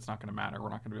land, it's not going to matter. We're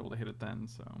not going to be able to hit it then,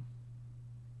 so...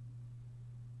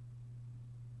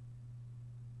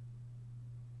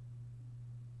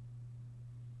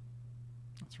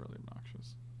 That's really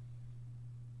obnoxious.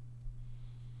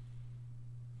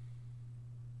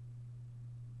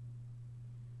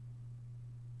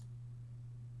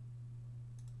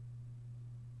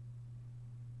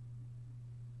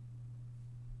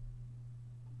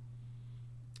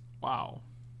 Wow.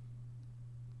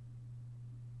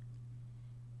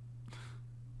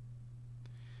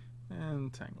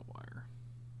 And Tangle Wire.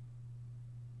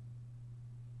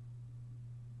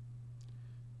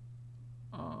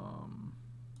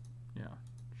 Yeah,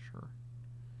 sure.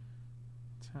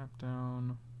 Tap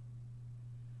down.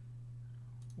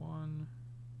 1.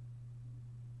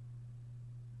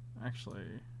 Actually,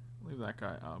 leave that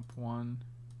guy up. 1,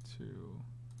 2.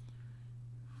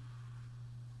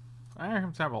 I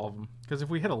can tap all of them because if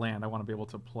we hit a land, I want to be able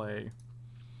to play.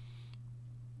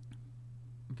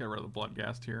 Get rid of the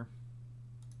Bloodghast here.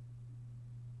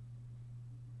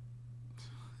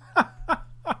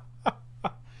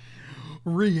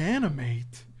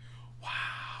 Reanimate. Wow.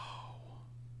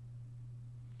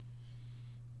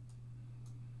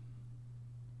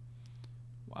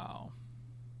 Wow.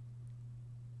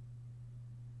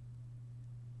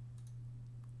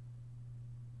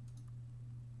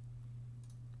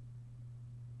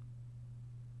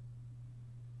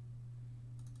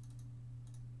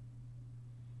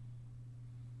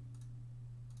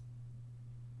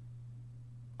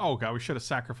 Oh god, we should have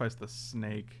sacrificed the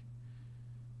snake.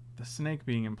 The snake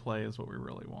being in play is what we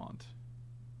really want.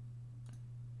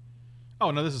 Oh,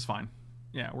 no, this is fine.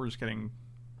 Yeah, we're just getting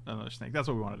another snake. That's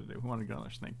what we wanted to do. We wanted to get another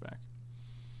snake back.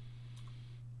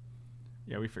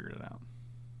 Yeah, we figured it out.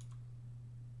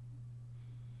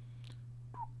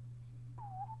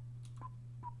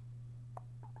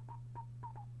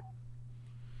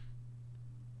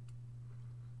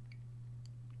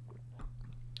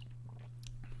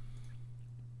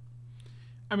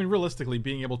 I mean, realistically,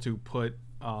 being able to put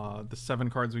the 7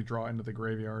 cards we draw into the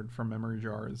graveyard from Memory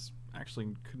Jar is actually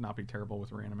could not be terrible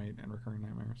with Reanimate and Recurring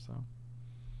Nightmare, so...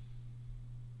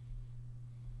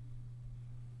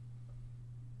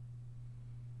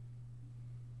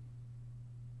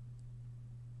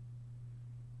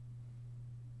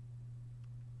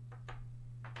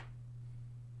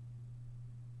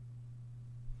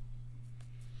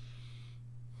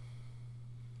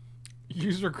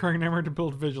 Use Recurring Nightmare to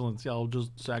build Vigilance. Yeah, I'll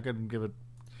just sack it and give it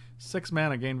 6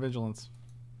 mana, gain Vigilance.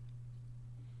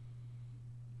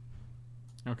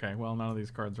 Okay, well, none of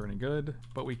these cards are any good,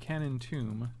 but we can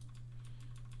Entomb,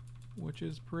 which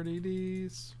is pretty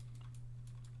decent.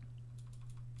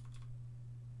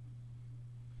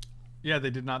 Yeah,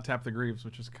 they did not tap the Greaves,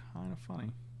 which is kind of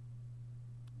funny.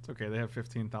 It's okay, they have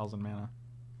 15,000 mana.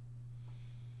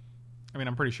 I mean,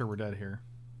 I'm pretty sure we're dead here.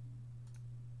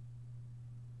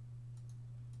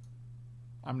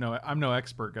 I'm no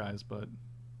expert, guys, but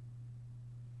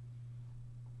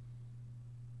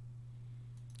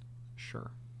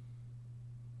sure.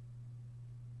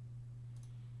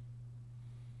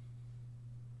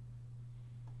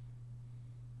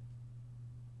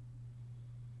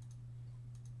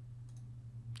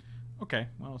 Okay,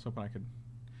 well, I was hoping I could...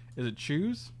 Is it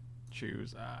choose?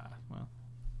 Choose. Ah, well.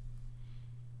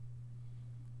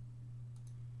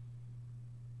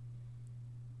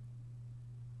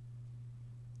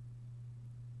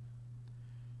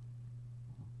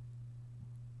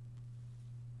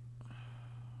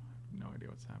 No idea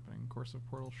what's happening. Course of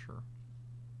Portal, sure.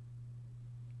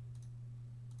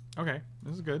 Okay,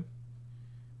 this is good.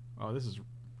 Oh, this is...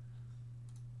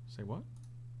 Say what?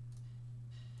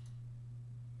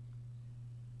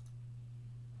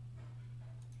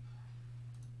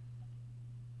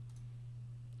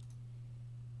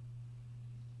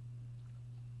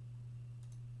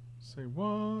 Say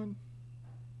what?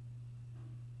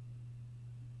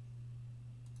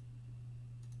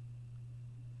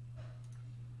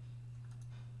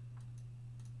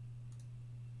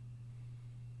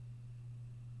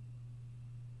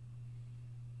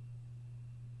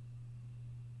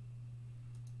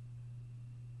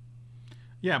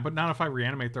 Yeah, but not if I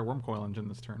reanimate their Wormcoil Engine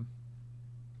this turn.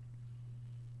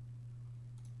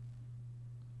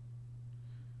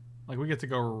 Like, we get to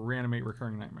go reanimate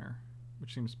Recurring Nightmare,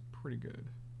 which seems pretty good.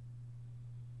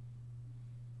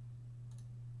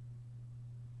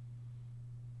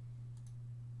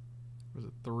 Was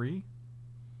it 3?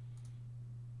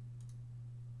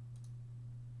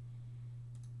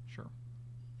 Sure.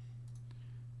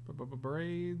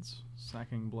 Braids,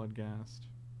 sacking Bloodghast.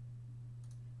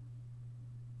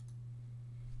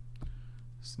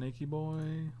 Snaky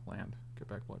Boy, land. Get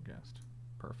back Bloodghast.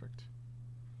 Perfect.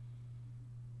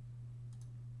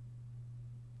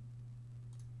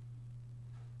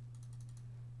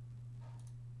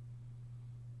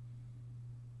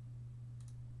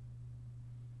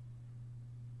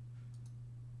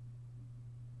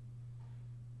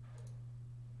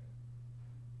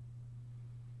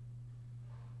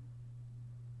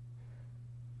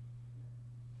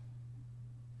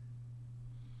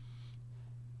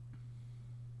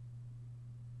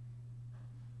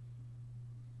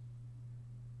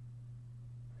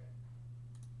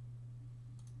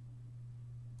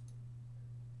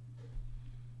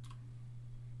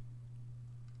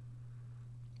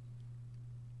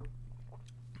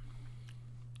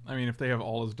 I mean, if they have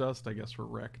all his dust, I guess we're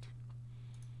wrecked.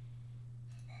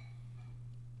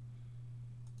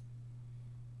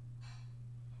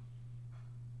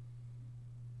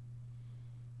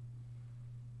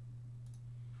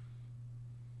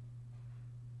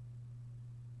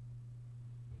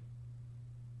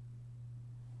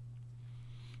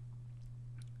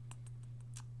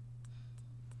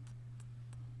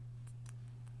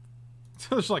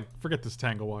 So it's like, forget this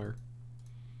Tangle Wire.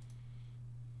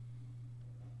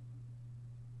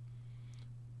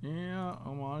 Yeah,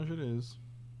 homage it is.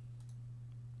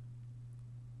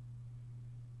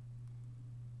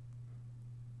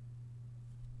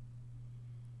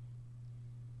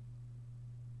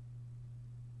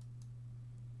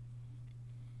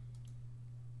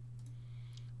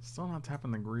 Still not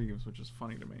tapping the Greaves, which is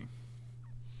funny to me.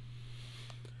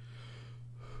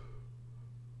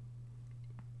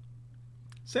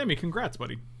 Sammy, congrats,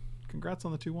 buddy. Congrats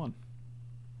on the 2-1.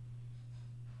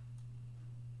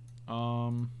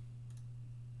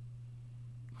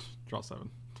 Draw 7.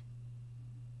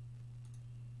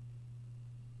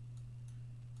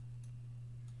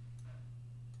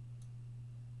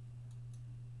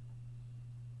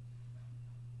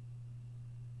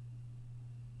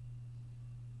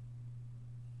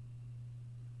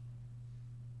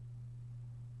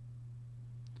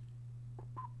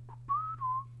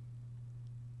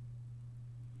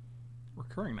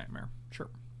 Recurring Nightmare, sure.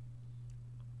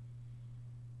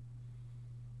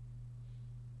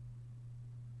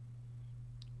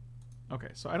 Okay,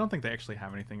 so I don't think they actually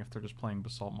have anything if they're just playing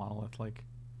Basalt Monolith, like...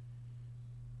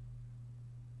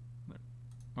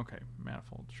 Okay,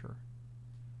 Manifold, sure.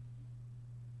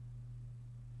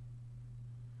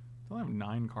 They only have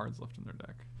 9 cards left in their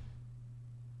deck.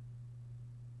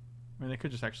 I mean, they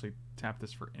could just actually tap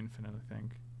this for infinite, I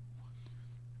think. 1, 2,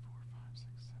 3, 4, 5, 6,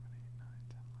 7, 8, 9,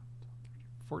 10, 11,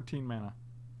 12, 13, 14 mana.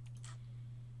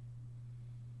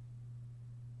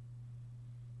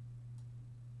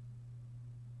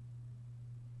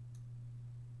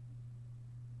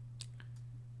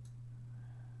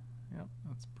 Yep,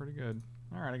 that's pretty good.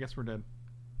 Alright, I guess we're dead.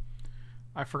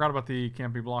 I forgot about the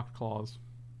can't be blocked clause.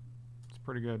 It's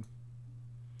pretty good.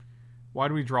 Why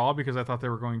do we draw? Because I thought they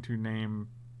were going to name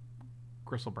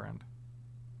Griselbrand.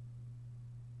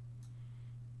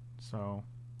 So,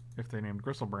 if they named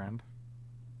Griselbrand,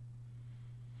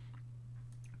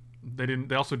 they didn't.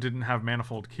 They also didn't have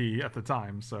Manifold Key at the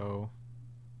time, so.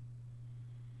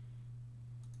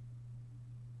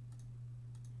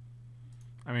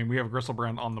 I mean, we have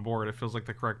Griselbrand on the board. It feels like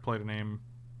the correct play to name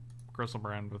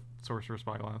Griselbrand with Sorcerer's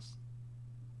Spyglass.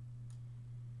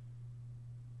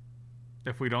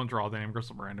 If we don't draw, they name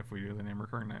Griselbrand. If we do, they name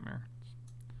Recurring Nightmare.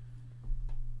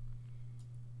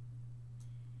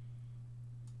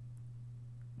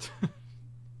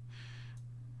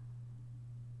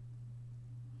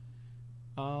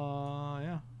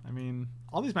 Yeah. I mean,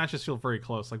 all these matches feel very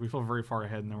close. Like, we feel very far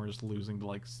ahead, and then we're just losing to,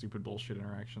 like, stupid bullshit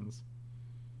interactions.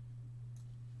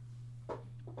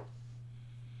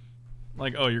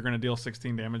 Like, oh, you're going to deal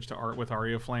 16 damage to Art with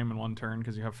Aria Flame in 1 turn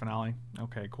because you have Finale.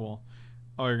 Okay, cool.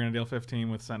 Oh, you're going to deal 15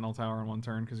 with Sentinel Tower in 1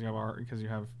 turn because you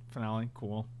have Finale.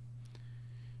 Cool.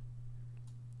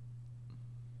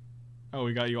 Oh,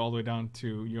 we got you all the way down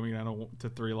to... You got me down to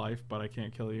 3 life, but I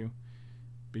can't kill you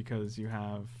because you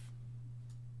have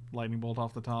Lightning Bolt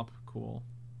off the top. Cool.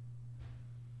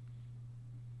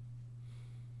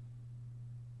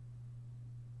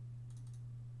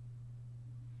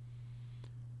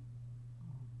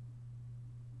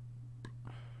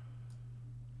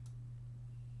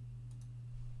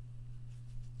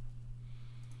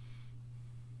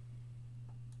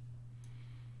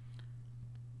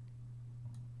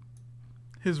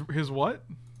 His what?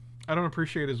 I don't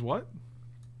appreciate his what?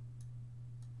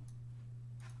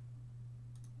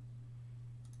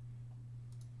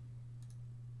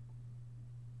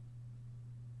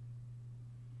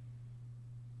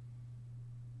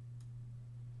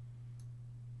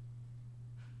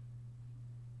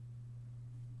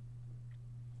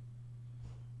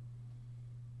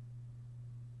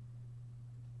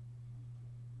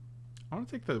 I want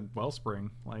to take the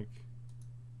Wellspring. Like,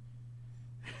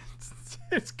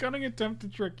 it's cunning attempt to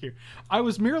trick you. I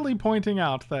was merely pointing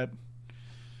out that,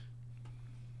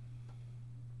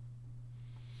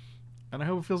 and I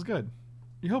hope it feels good.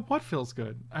 You hope what feels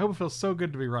good? I hope it feels so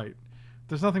good to be right.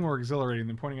 There's nothing more exhilarating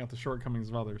than pointing out the shortcomings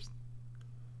of others.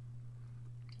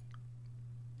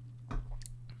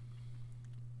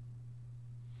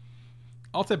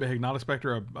 I'll take a Hypnotic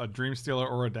Spectre, a Dream Stealer,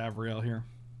 or a Davriel here.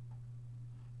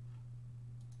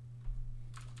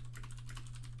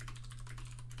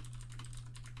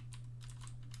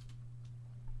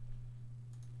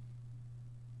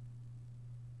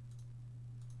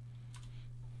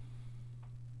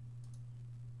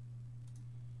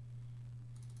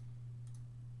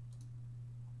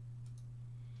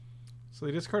 So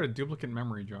they discard a Duplicate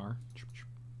Memory Jar.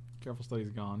 Careful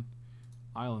Study's gone.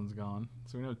 Island's gone.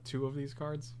 So we know 2 of these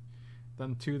cards.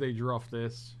 Then 2 they drew off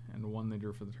this, and 1 they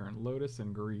drew for the turn. Lotus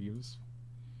and Greaves.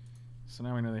 So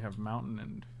now we know they have Mountain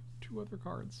and 2 other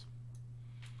cards.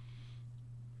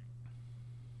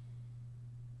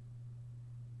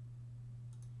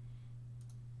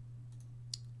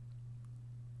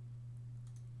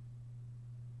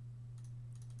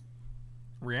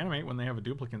 Reanimate when they have a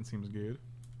duplicate seems good.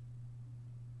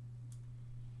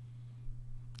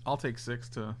 I'll take 6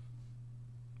 to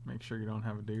make sure you don't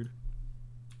have a dude.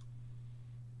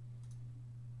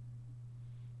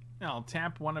 I'll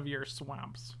tap one of your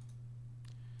swamps.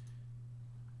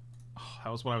 Oh, that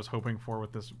was what I was hoping for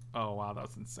with this. Oh, wow,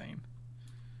 that's insane.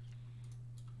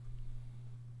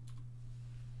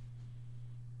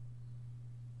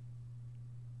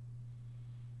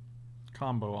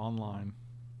 Combo online.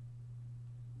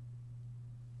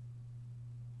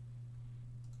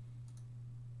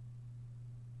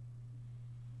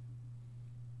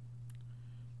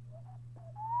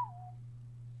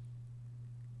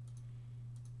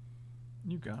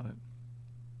 You got it.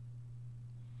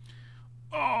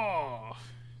 Oh,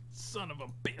 son of a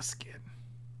biscuit.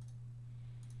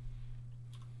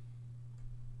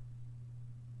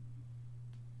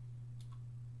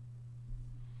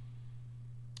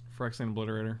 Phyrexian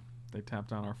Obliterator. They tapped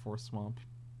down our 4th swamp.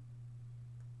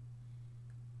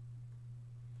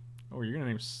 Oh, you're gonna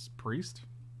name Priest?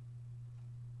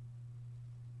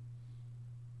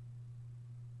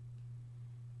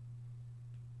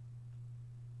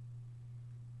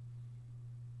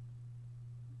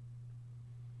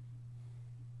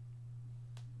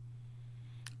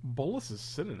 Bolus's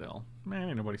Citadel. Man,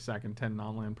 ain't nobody sacking 10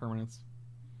 non-land permanents.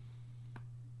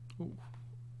 Ooh.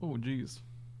 Oh, jeez.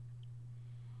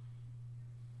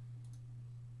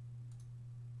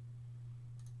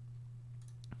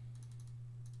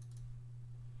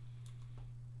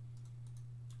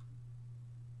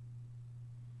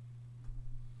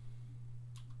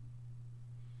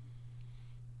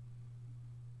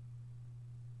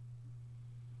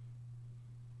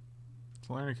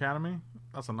 Solarian Academy?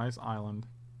 That's a nice island.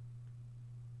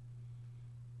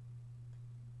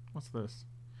 What's this?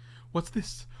 What's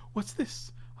this? What's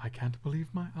this? I can't believe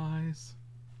my eyes.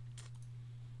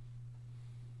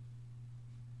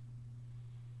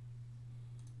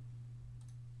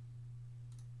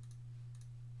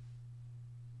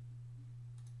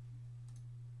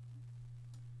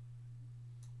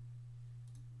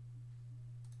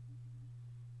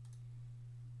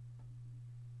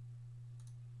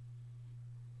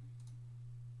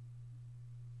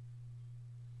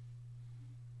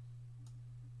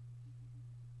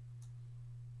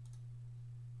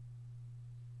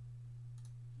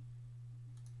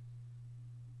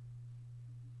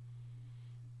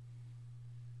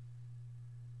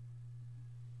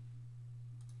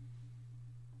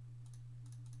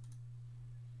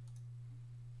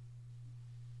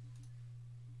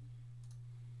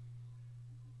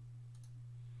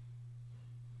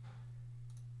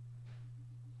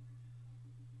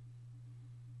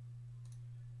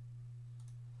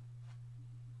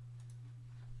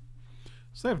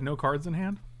 So they have no cards in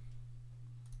hand?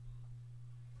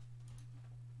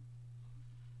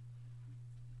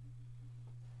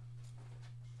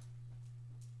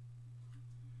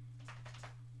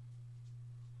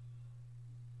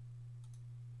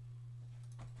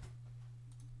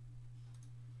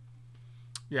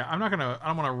 Yeah, I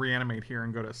don't want to reanimate here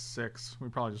and go to 6. We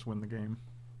probably just win the game.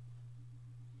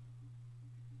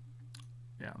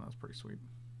 Yeah, that's pretty sweet.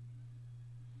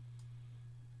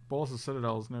 Bolas'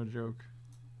 Citadel is no joke.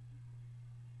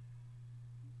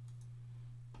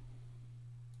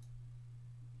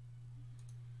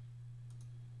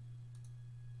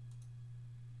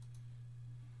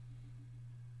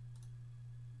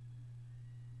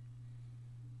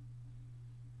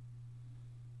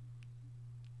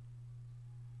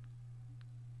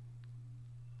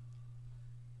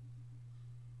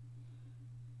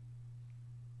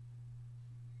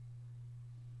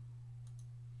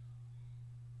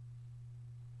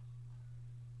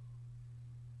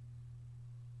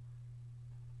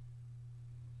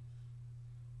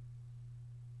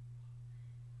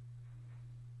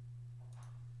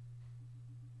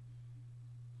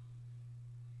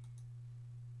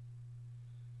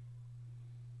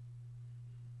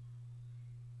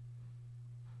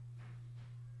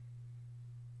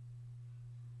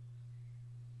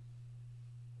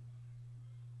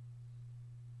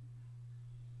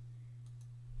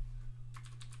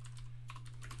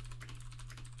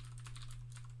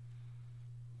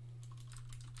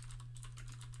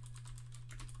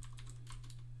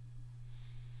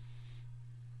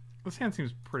 This hand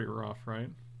seems pretty rough, right?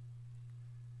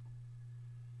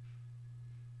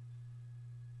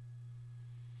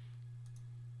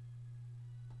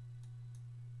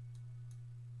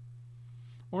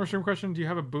 One more stream question. Do you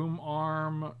have a boom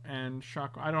arm and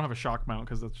shock? I don't have a shock mount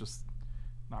because that's just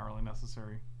not really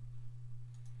necessary.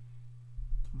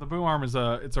 The boom arm is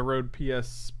it's a Rode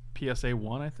PSA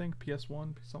 1, I think.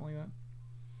 PS1, something like that.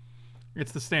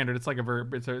 It's the standard. It's like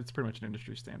it's pretty much an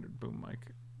industry standard boom mic.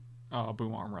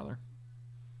 Boom arm rather.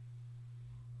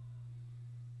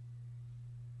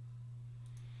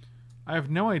 I have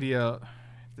no idea.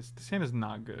 This hand is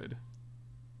not good.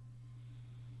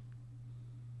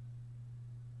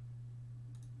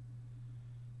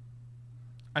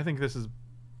 I think this is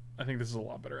a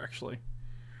lot better actually.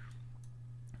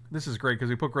 This is great because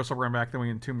we put Gristlebrand back, then we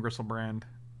entomb Gristlebrand.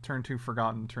 Turn 2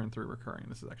 Forgotten, turn 3 Recurring.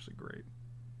 This is actually great.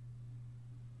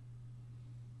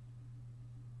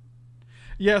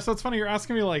 Yeah, so it's funny you're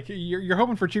asking me like you're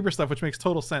hoping for cheaper stuff, which makes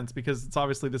total sense because it's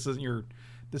obviously this isn't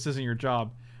your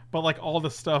job. But like all the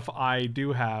stuff I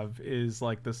do have is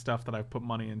like the stuff that I've put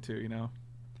money into, you know?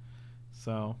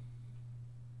 So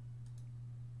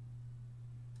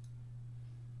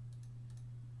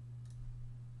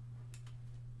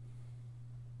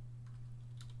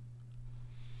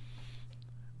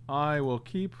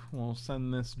we'll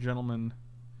send this gentleman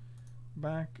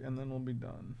back and then we'll be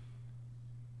done.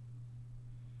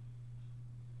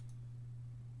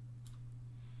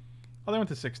 Oh, they went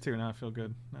to 6-2. Now I feel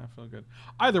good.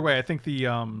 Either way, I think the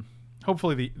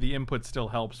hopefully the input still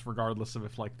helps regardless of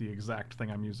if like the exact thing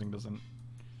I'm using doesn't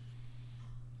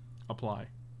apply.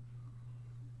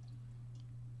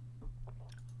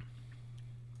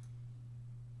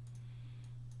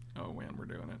 Oh man, we're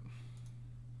doing it.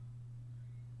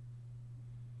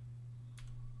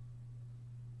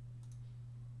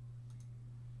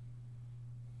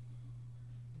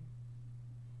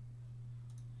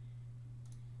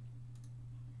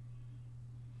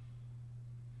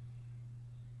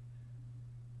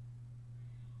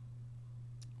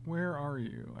 Where are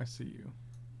you? I see you.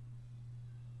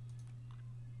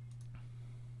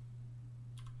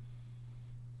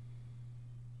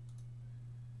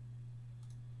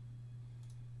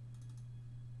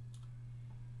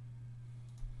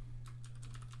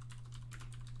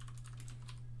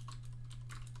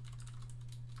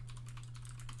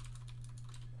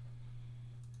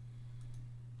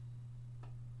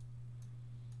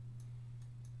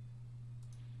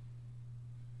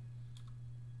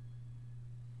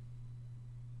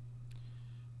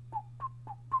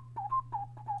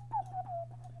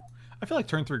 I feel like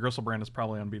turn 3 Gristlebrand is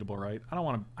probably unbeatable, right? I don't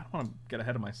want to get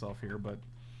ahead of myself here, but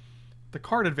the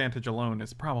card advantage alone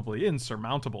is probably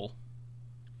insurmountable.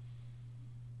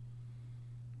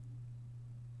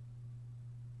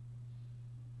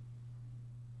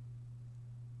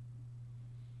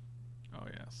 Oh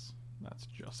yes, that's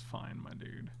just fine, my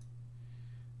dude.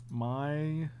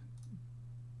 My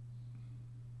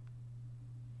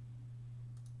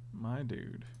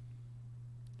dude.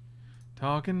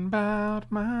 Talking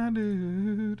about my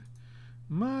dude.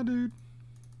 My dude.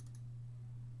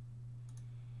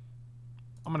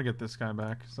 I'm gonna get this guy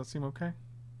back. Does that seem okay?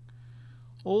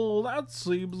 Oh, that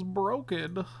seems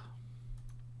broken.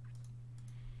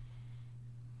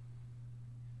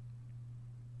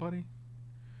 Buddy.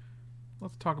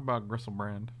 Let's talk about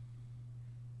Gristlebrand.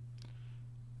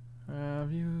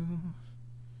 Have you...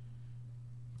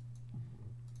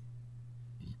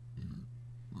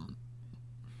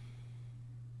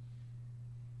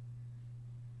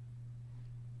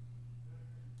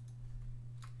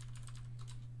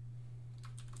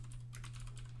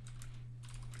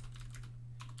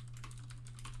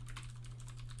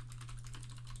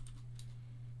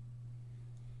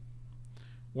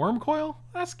 Worm coil?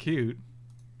 That's cute.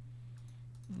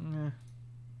 Eh.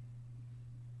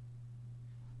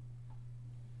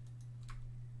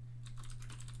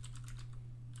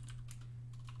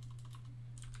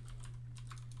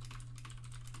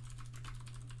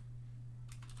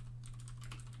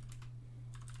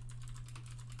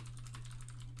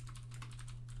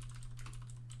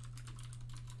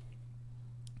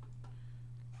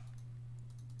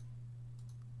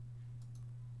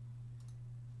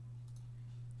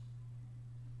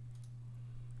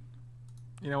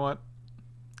 You know what?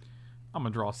 I'm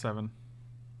gonna draw 7.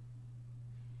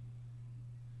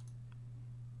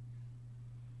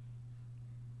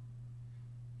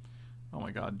 Oh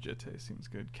my god, Jitte seems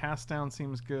good. Cast down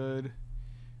seems good.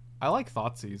 I like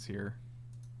Thoughtseize here.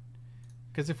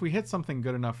 Because if we hit something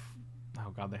good enough...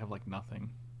 Oh god, they have like nothing.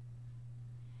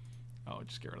 Oh,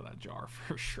 just get rid of that jar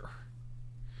for sure.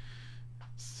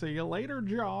 See you later,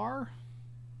 jar.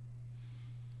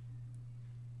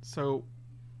 So,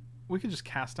 we could just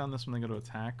cast down this when they go to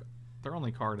attack. Their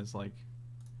only card is like...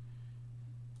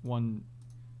 One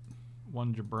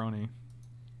jabroni.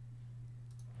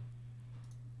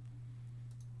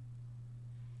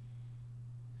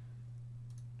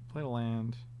 Play a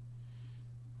land.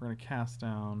 We're going to cast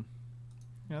down.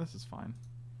 Yeah, this is fine.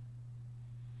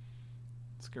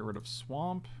 Let's get rid of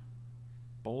Swamp.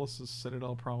 Bolus's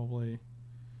Citadel, probably.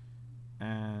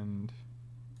 And...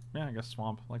 yeah, I guess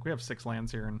Swamp. Like, we have 6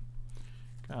 lands here, and...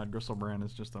 God, Gristlebrand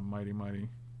is just a mighty, mighty...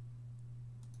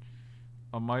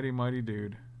 a mighty, mighty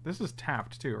dude. This is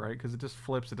tapped, too, right? Because it just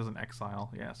flips, it doesn't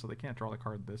exile. Yeah, so they can't draw the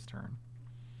card this turn.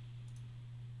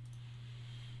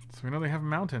 So we know they have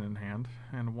Mountain in hand,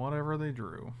 and whatever they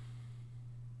drew.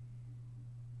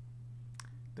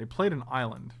 They played an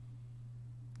island,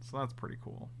 so that's pretty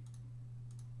cool.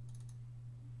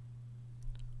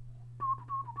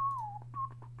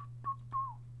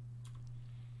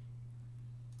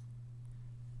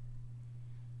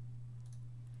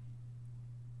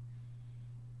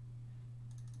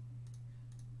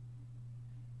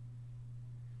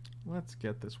 Let's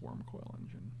get this Worm Coil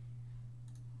Engine.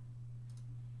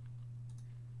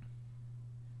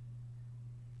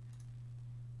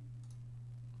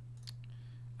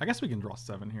 I guess we can draw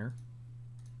 7 here.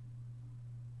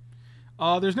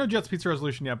 There's no Jets Pizza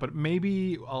resolution yet, but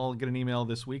maybe I'll get an email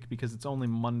this week because it's only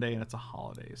Monday and it's a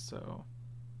holiday, so...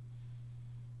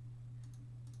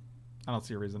 I don't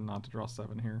see a reason not to draw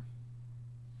 7 here.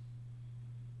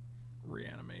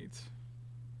 Reanimate.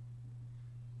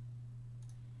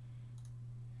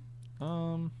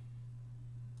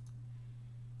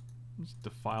 Just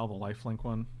defile the lifelink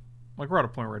one. Like, we're at a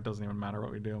point where it doesn't even matter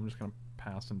what we do. I'm just gonna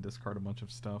pass and discard a bunch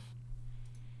of stuff.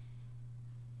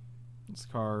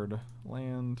 Discard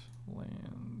land,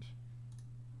 land,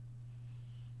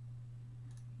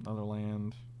 another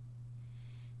land,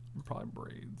 and probably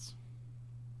braids.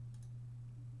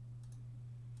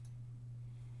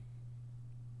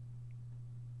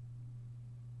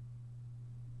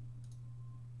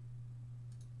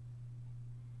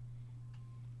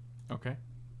 Okay.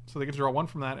 So they get to draw 1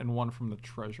 from that and 1 from the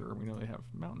treasure. We know they have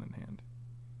Mountain in hand.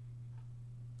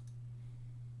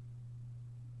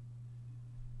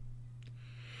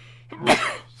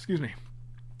 Excuse me.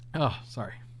 Oh,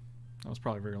 sorry. That was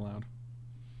probably very loud.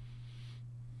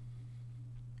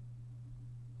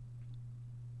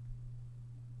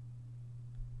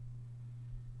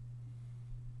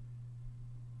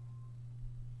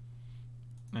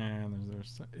 And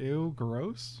there's ew,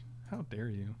 gross. How dare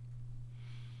you?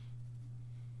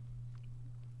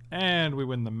 And we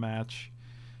win the match.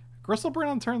 Gristlebrand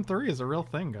on turn 3 is a real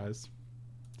thing, guys.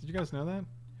 Did you guys know that?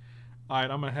 Alright,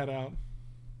 I'm gonna head out.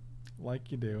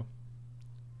 Like you do.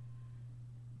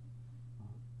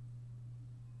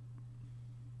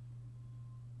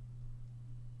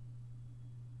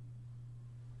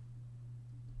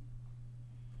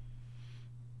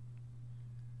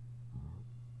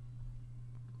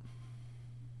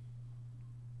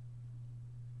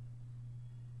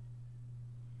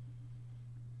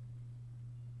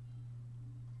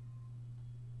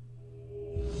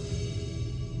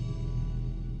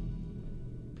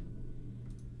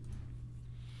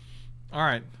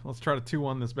 Alright, let's try to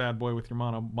 2-1 this bad boy with your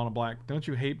mono black. Don't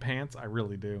you hate pants? I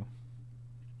really do.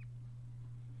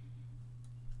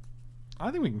 I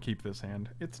think we can keep this hand.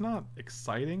 It's not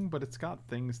exciting, but it's got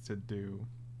things to do.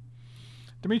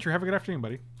 Dimitri, have a good afternoon,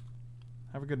 buddy.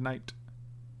 Have a good night.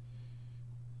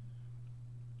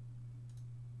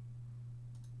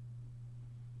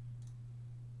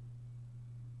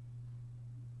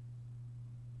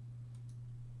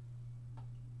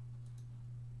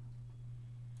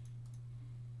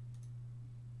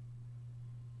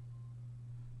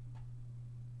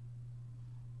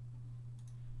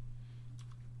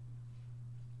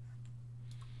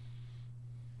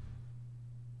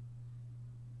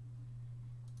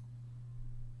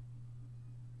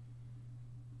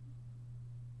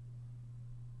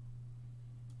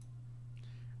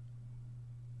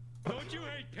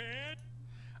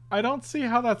 I don't see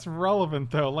how that's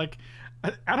relevant though. Like,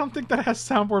 I don't think that has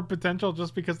soundboard potential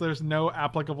just because there's no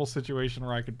applicable situation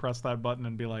where I could press that button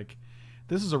and be like,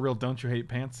 this is a real don't you hate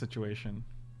pants situation.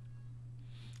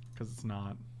 Because it's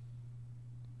not.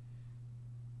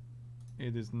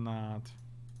 It is not.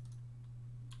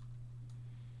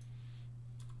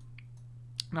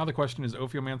 Now the question is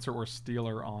Ophiomancer or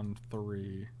Stealer on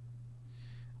 3.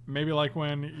 Maybe like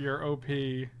when your OP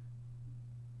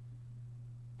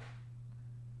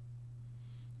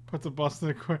puts a bust in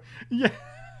equip. Yeah.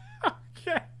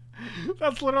 Okay.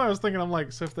 That's literally what I was thinking. I'm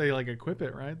like, so if they like equip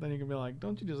it, right? Then you can be like,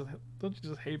 don't you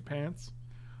just hate pants?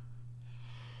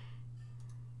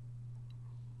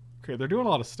 Okay, they're doing a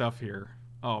lot of stuff here.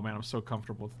 Oh man, I'm so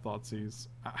comfortable with Thoughtseize.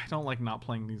 I don't like not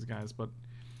playing these guys, but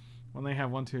when they have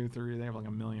 1, 2, 3, they have like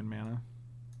 1,000,000 mana.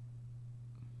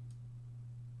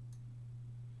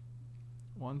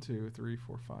 1, 2, 3,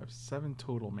 4, 5, 7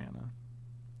 total mana.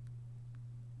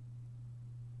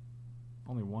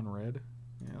 Only 1 red.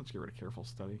 Yeah, let's get rid of Careful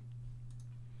Study.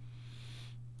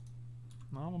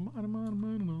 I'm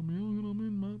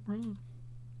in my prime.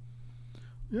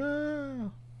 Yeah.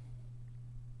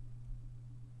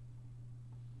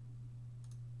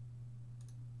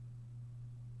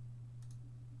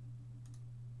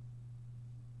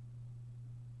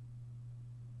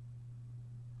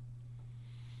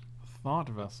 Thought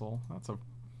Vessel.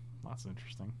 That's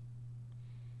interesting.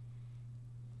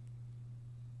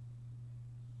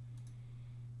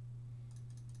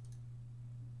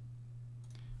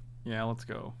 Yeah, let's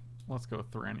go. Let's go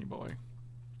Thranny Boy.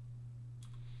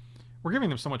 We're giving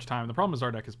them so much time. The problem is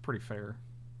our deck is pretty fair.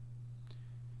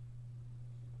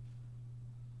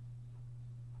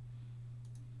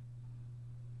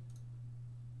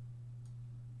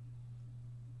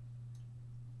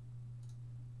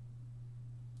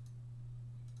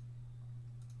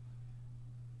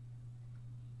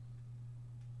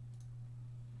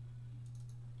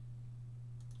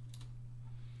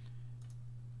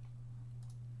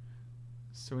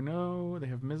 So we know they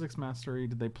have Mizzix Mastery.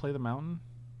 Did they play the Mountain?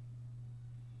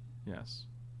 Yes.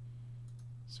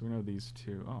 So we know these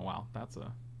two. Oh wow, that's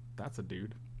a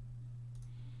dude.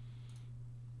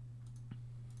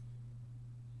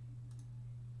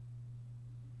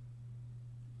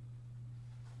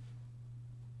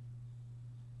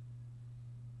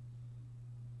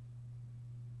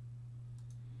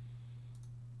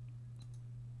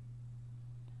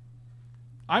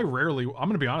 I'm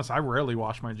gonna be honest, I rarely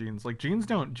wash my jeans. Like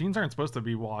jeans aren't supposed to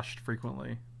be washed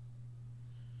frequently.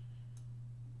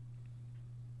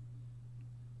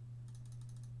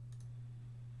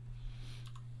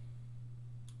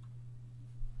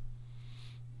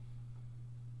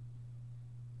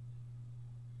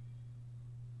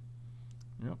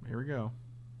 Yep, here we go.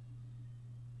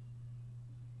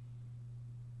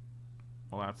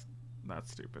 Well,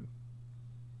 that's stupid.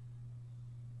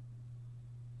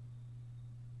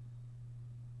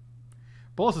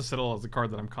 Bolas' Citadel is a card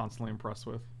that I'm constantly impressed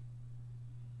with.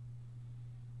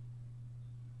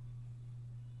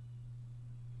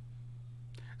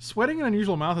 Sweating an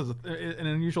unusual amount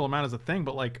is a thing,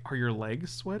 but like, are your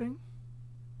legs sweating?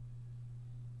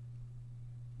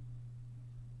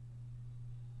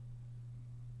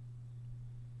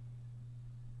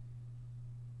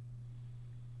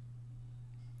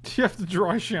 You have to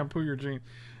dry shampoo your jeans.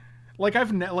 Like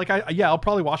I'll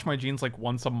probably wash my jeans like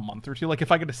once a month or two. Like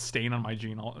if I get a stain on my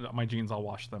jeans, I'll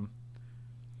wash them.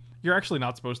 You're actually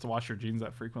not supposed to wash your jeans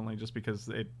that frequently, just because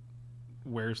it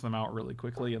wears them out really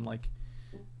quickly and like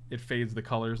it fades the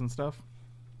colors and stuff.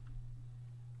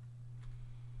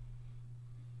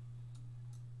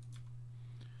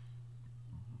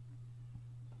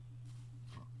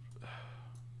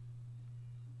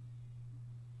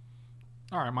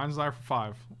 All right, Mind's Desire for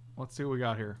 5. Let's see what we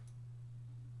got here.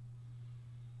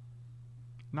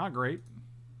 Not great,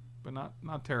 but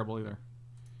not terrible either.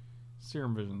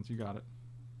 Serum Visions, you got it.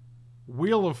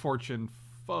 Wheel of Fortune,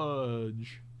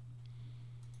 fudge.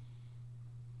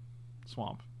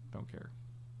 Swamp, don't care.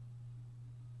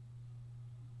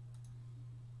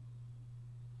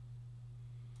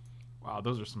 Wow,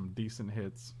 those are some decent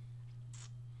hits.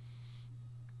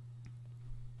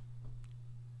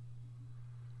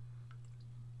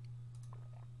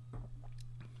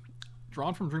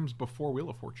 Drawn from Dreams before Wheel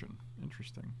of Fortune.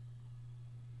 Interesting.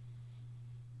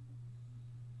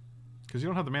 Because you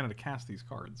don't have the mana to cast these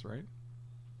cards, right?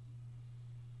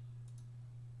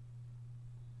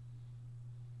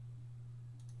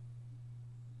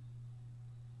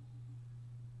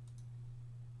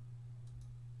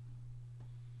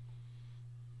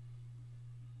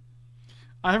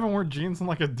 I haven't worn jeans in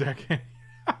like a decade.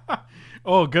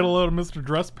 Oh, get a load of Mr.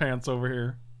 Dress Pants over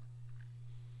here.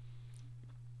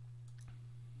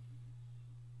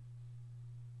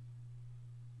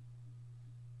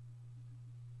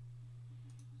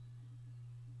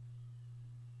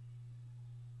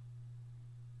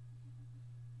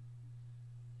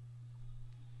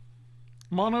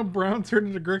 Mono brown turned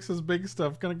into Grixis big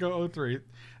stuff. Gonna go 0-3.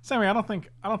 Sammy, I don't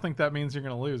think that means you're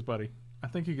gonna lose, buddy. I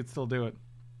think you could still do it.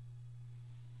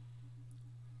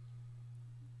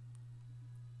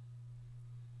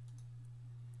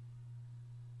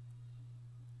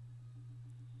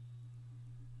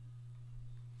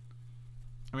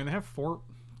 I mean, they have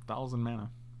 4,000 mana.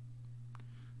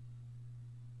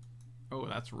 Oh,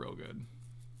 that's real good.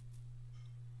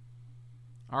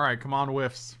 All right, come on,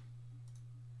 whiffs.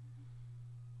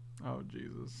 Oh,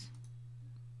 Jesus.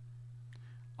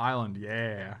 Island,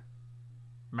 yeah.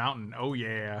 Mountain, oh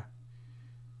yeah.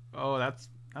 Oh, that's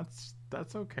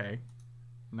okay.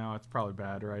 No, it's probably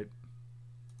bad, right?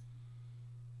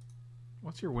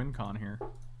 What's your win con here?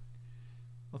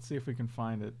 Let's see if we can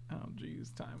find it. Oh,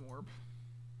 geez, time warp.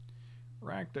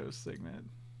 Rakdos Signet.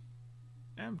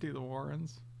 Empty the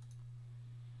Warrens.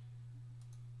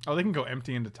 Oh, they can go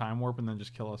empty into time warp and then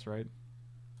just kill us, right?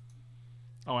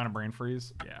 Oh, and a brain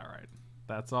freeze? Yeah, all right.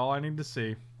 That's all I need to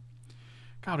see.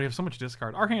 God, we have so much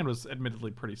discard. Our hand was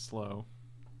admittedly pretty slow.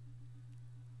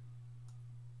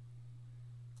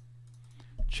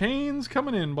 Chains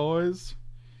coming in, boys.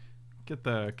 Get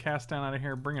the cast down out of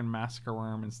here. Bring in Massacre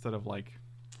Worm instead of, like...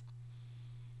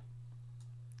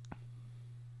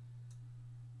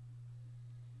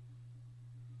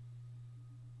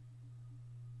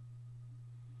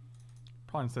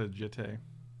 Probably instead of Jitte.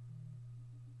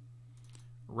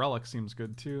 Relic seems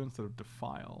good too, instead of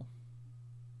Defile.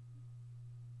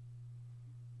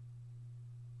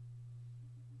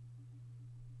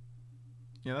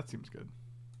 Yeah, that seems good.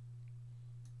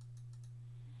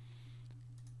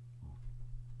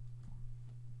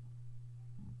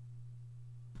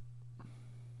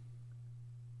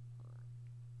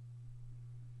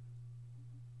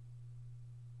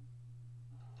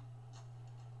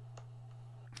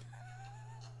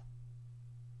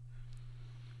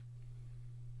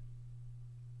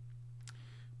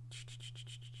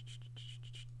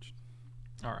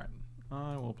 All right,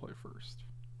 I will play first.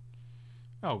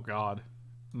 Oh God,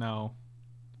 no.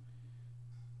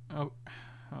 Oh,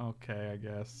 okay, I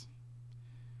guess.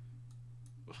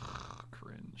 Ugh,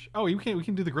 cringe. Oh, we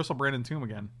can do the Gristlebrand Entomb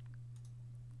again.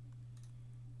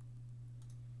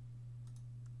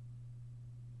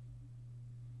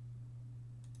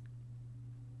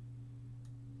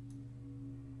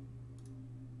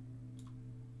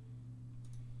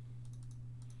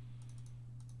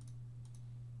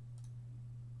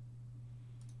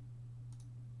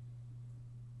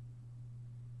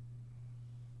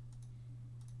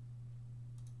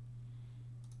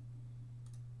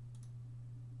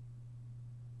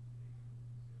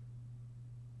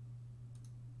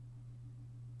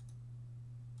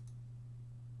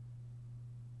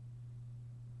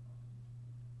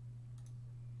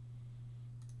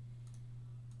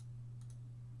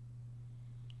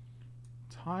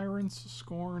 Tyrant's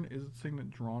Scorn is a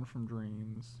signet drawn from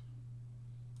dreams.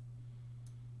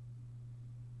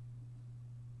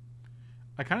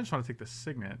 I kind of just want to take the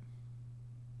signet.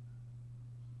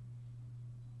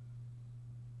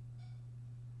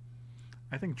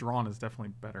 I think drawn is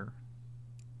definitely better.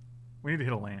 We need to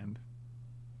hit a land.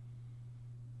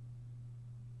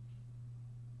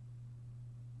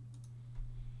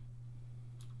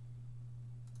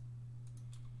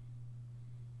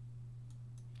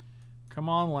 Come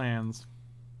on, lands.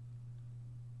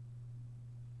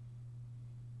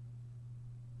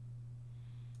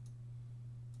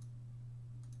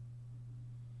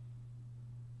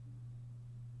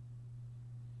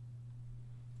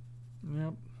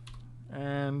 Yep.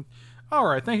 And all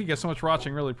right, thank you guys so much for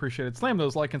watching. Really appreciate it. Slam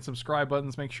those like and subscribe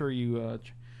buttons. Make sure you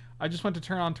I just went to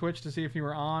turn on Twitch to see if you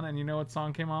were on, and you know what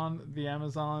song came on? The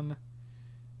Amazon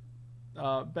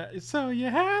So You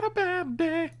Had a Bad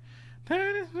Day.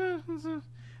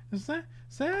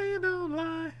 Say you don't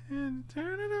lie and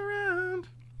turn it around.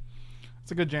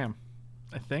 It's a good jam,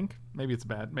 I think. Maybe it's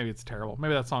bad. Maybe it's terrible.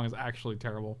 Maybe that song is actually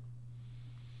terrible.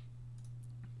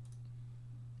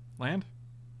 Land?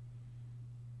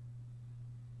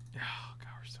 Oh, God,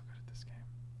 we're so good at this game.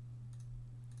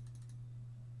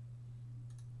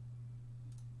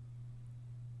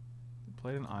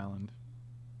 Played an island.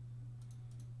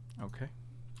 Okay.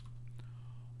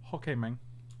 Okay, man.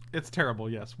 It's terrible,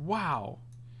 yes. Wow.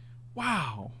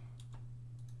 Wow.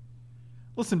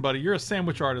 Listen, buddy, you're a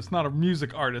sandwich artist, not a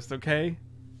music artist, okay?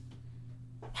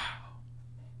 Wow.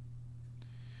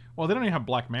 Well, they don't even have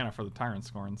black mana for the Tyrant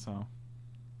Scorn, so...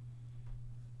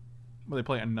 Will they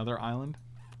play another island?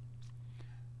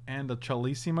 And a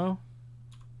Chalissimo?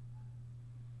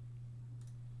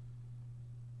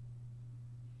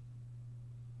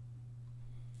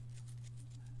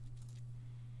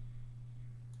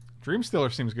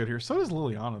 Dreamstealer seems good here. So does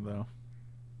Liliana, though.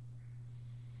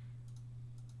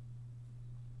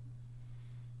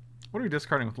 What are we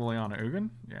discarding with Liliana? Ugin?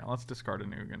 Yeah, let's discard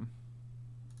an Ugin.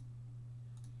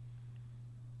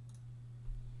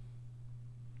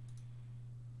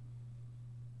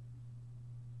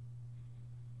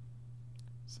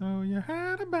 So you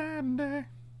had a bad day,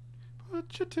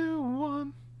 put you to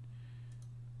one.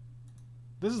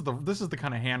 This is the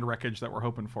kind of hand wreckage that we're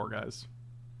hoping for, guys.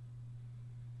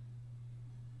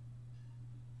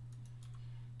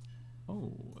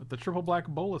 Oh, the triple black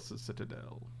Bolus'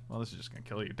 Citadel. Well, this is just gonna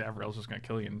kill you. Davriel's just gonna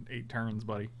kill you in 8 turns,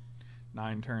 buddy.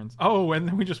 9 turns. Oh, and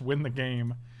then we just win the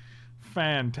game.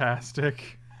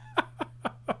 Fantastic.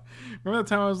 Remember that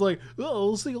time I was like, oh,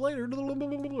 we'll see you later. And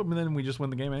then we just win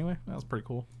the game anyway? That was pretty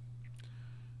cool.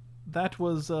 That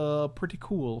was pretty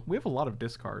cool. We have a lot of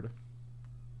discard.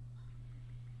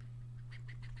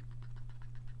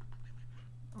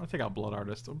 I'm going to take out Blood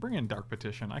Artist. I'll bring in Dark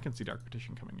Petition. I can see Dark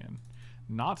Petition coming in.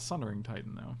 Not Sundering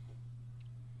Titan, though.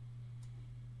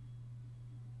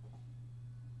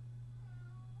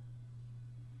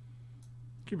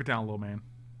 Keep it down, little man.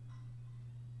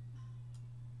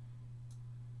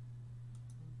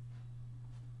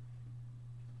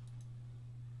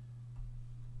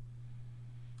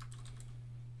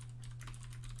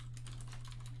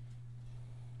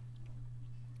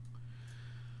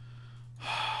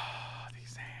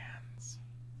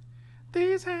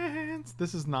 These hands.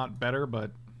 This is not better,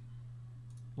 but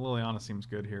Liliana seems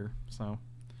good here. So,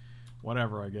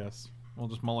 whatever, I guess. We'll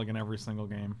just mulligan every single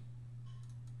game.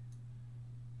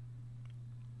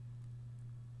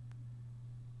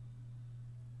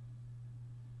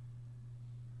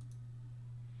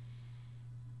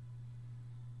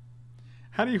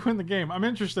 How do you win the game? I'm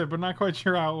interested, but not quite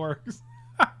sure how it works.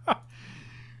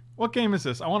 What game is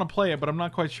this? I want to play it, but I'm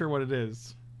not quite sure what it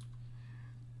is.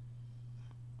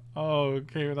 Oh,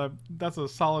 okay, that's a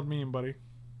solid meme, buddy.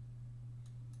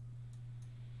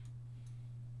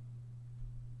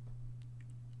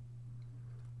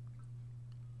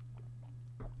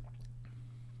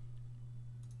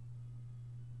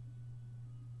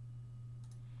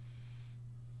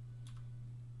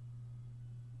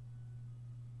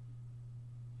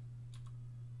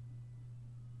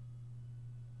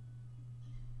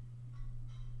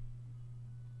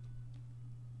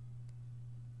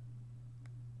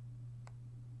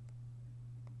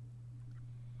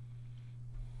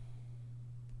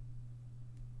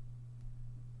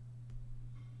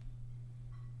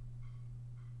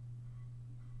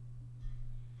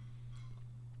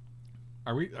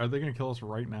 Are they gonna kill us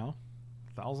right now?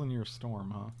 1,000-year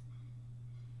storm, huh?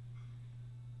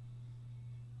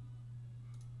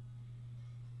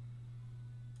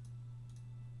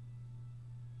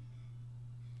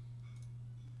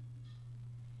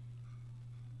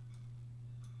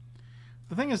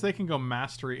 The thing is, they can go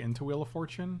Mastery into Wheel of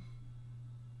Fortune,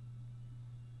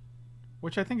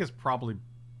 which I think is probably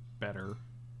better.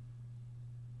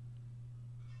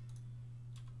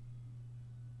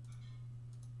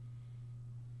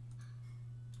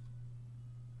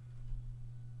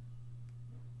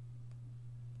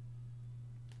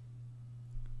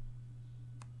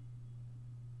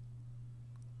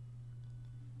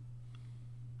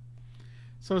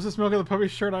 So is this Milk of the Puppy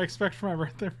shirt I expect for my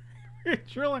birthday?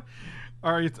 Truly.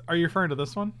 Are you referring to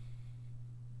this one?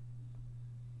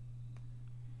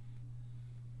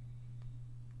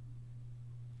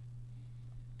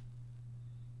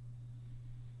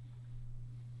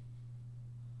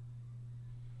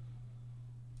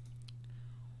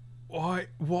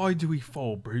 Why do we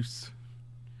fall, Bruce?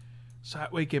 So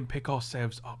that we can pick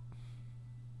ourselves up.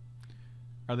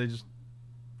 Are they just...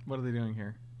 What are they doing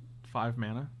here? 5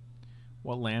 mana?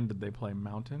 What land did they play?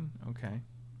 Mountain? Okay.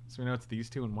 So we know it's these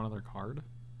two and one other card.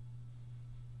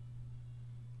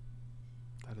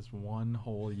 That is one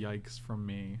whole yikes from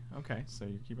me. Okay, so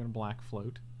you're keeping a black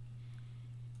float.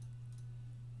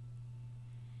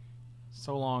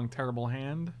 So long, terrible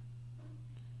hand.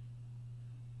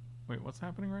 Wait, what's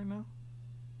happening right now?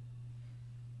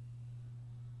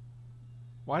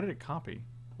 Why did it copy?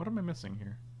 What am I missing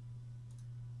here?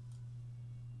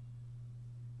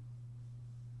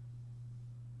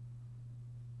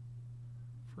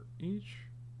 For each...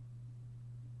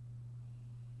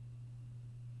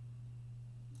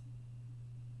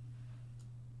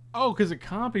 Oh, because it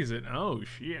copies it. Oh,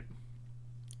 shit.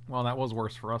 Well, that was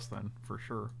worse for us then, for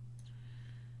sure.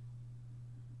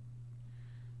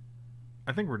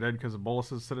 I think we're dead because of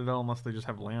Bolus's Citadel, unless they just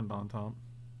have land on top.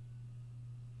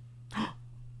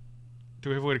 Do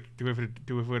we have a way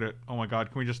to... Oh my god,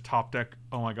 can we just top deck?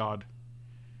 Oh my god.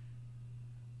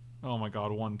 Oh my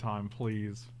god, one time,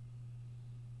 please.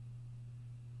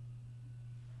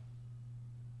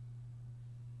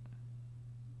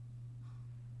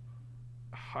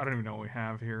 I don't even know what we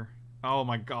have here. Oh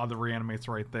my god, the reanimate's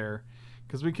right there.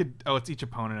 Because we could... Oh, it's each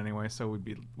opponent anyway, so we'd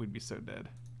be so dead.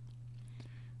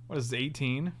 What is this,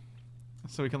 18?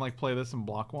 So we can, like, play this and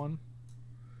block one?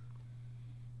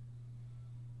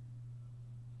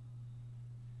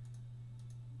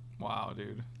 Wow,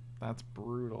 dude. That's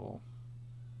brutal.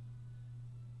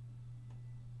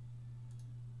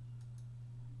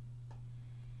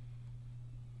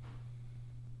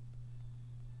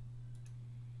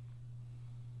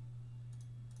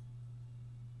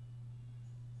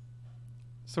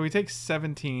 So we take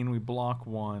 17, we block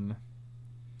 1.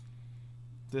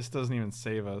 This doesn't even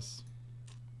save us.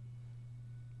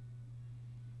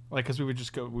 Like, because we would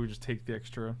just take the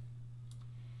extra.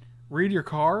 Read your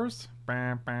cars?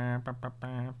 Oh,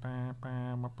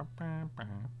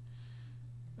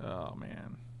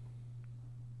 man.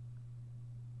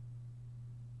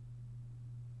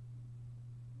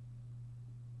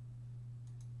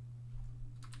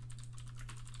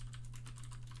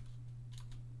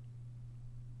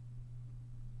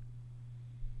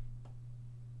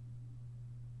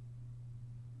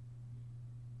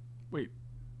 Wait.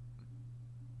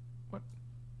 What?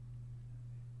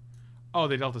 Oh,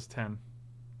 they dealt us 10.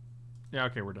 Yeah,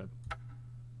 okay, we're dead.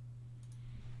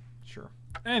 Sure.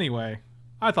 Anyway,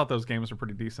 I thought those games were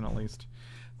pretty decent at least.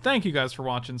 Thank you guys for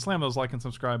watching. Slam those like and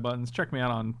subscribe buttons. Check me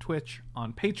out on Twitch,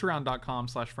 on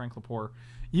patreon.com/FrankLepore.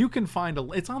 You can find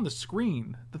it's on the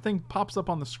screen. The thing pops up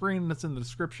on the screen and it's in the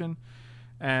description.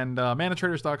 And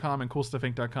manatraders.com and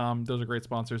coolstuffinc.com. Those are great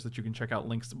sponsors that you can check out.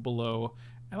 Links below.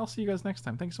 And I'll see you guys next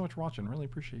time. Thanks so much for watching. Really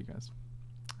appreciate you guys.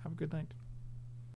 Have a good night.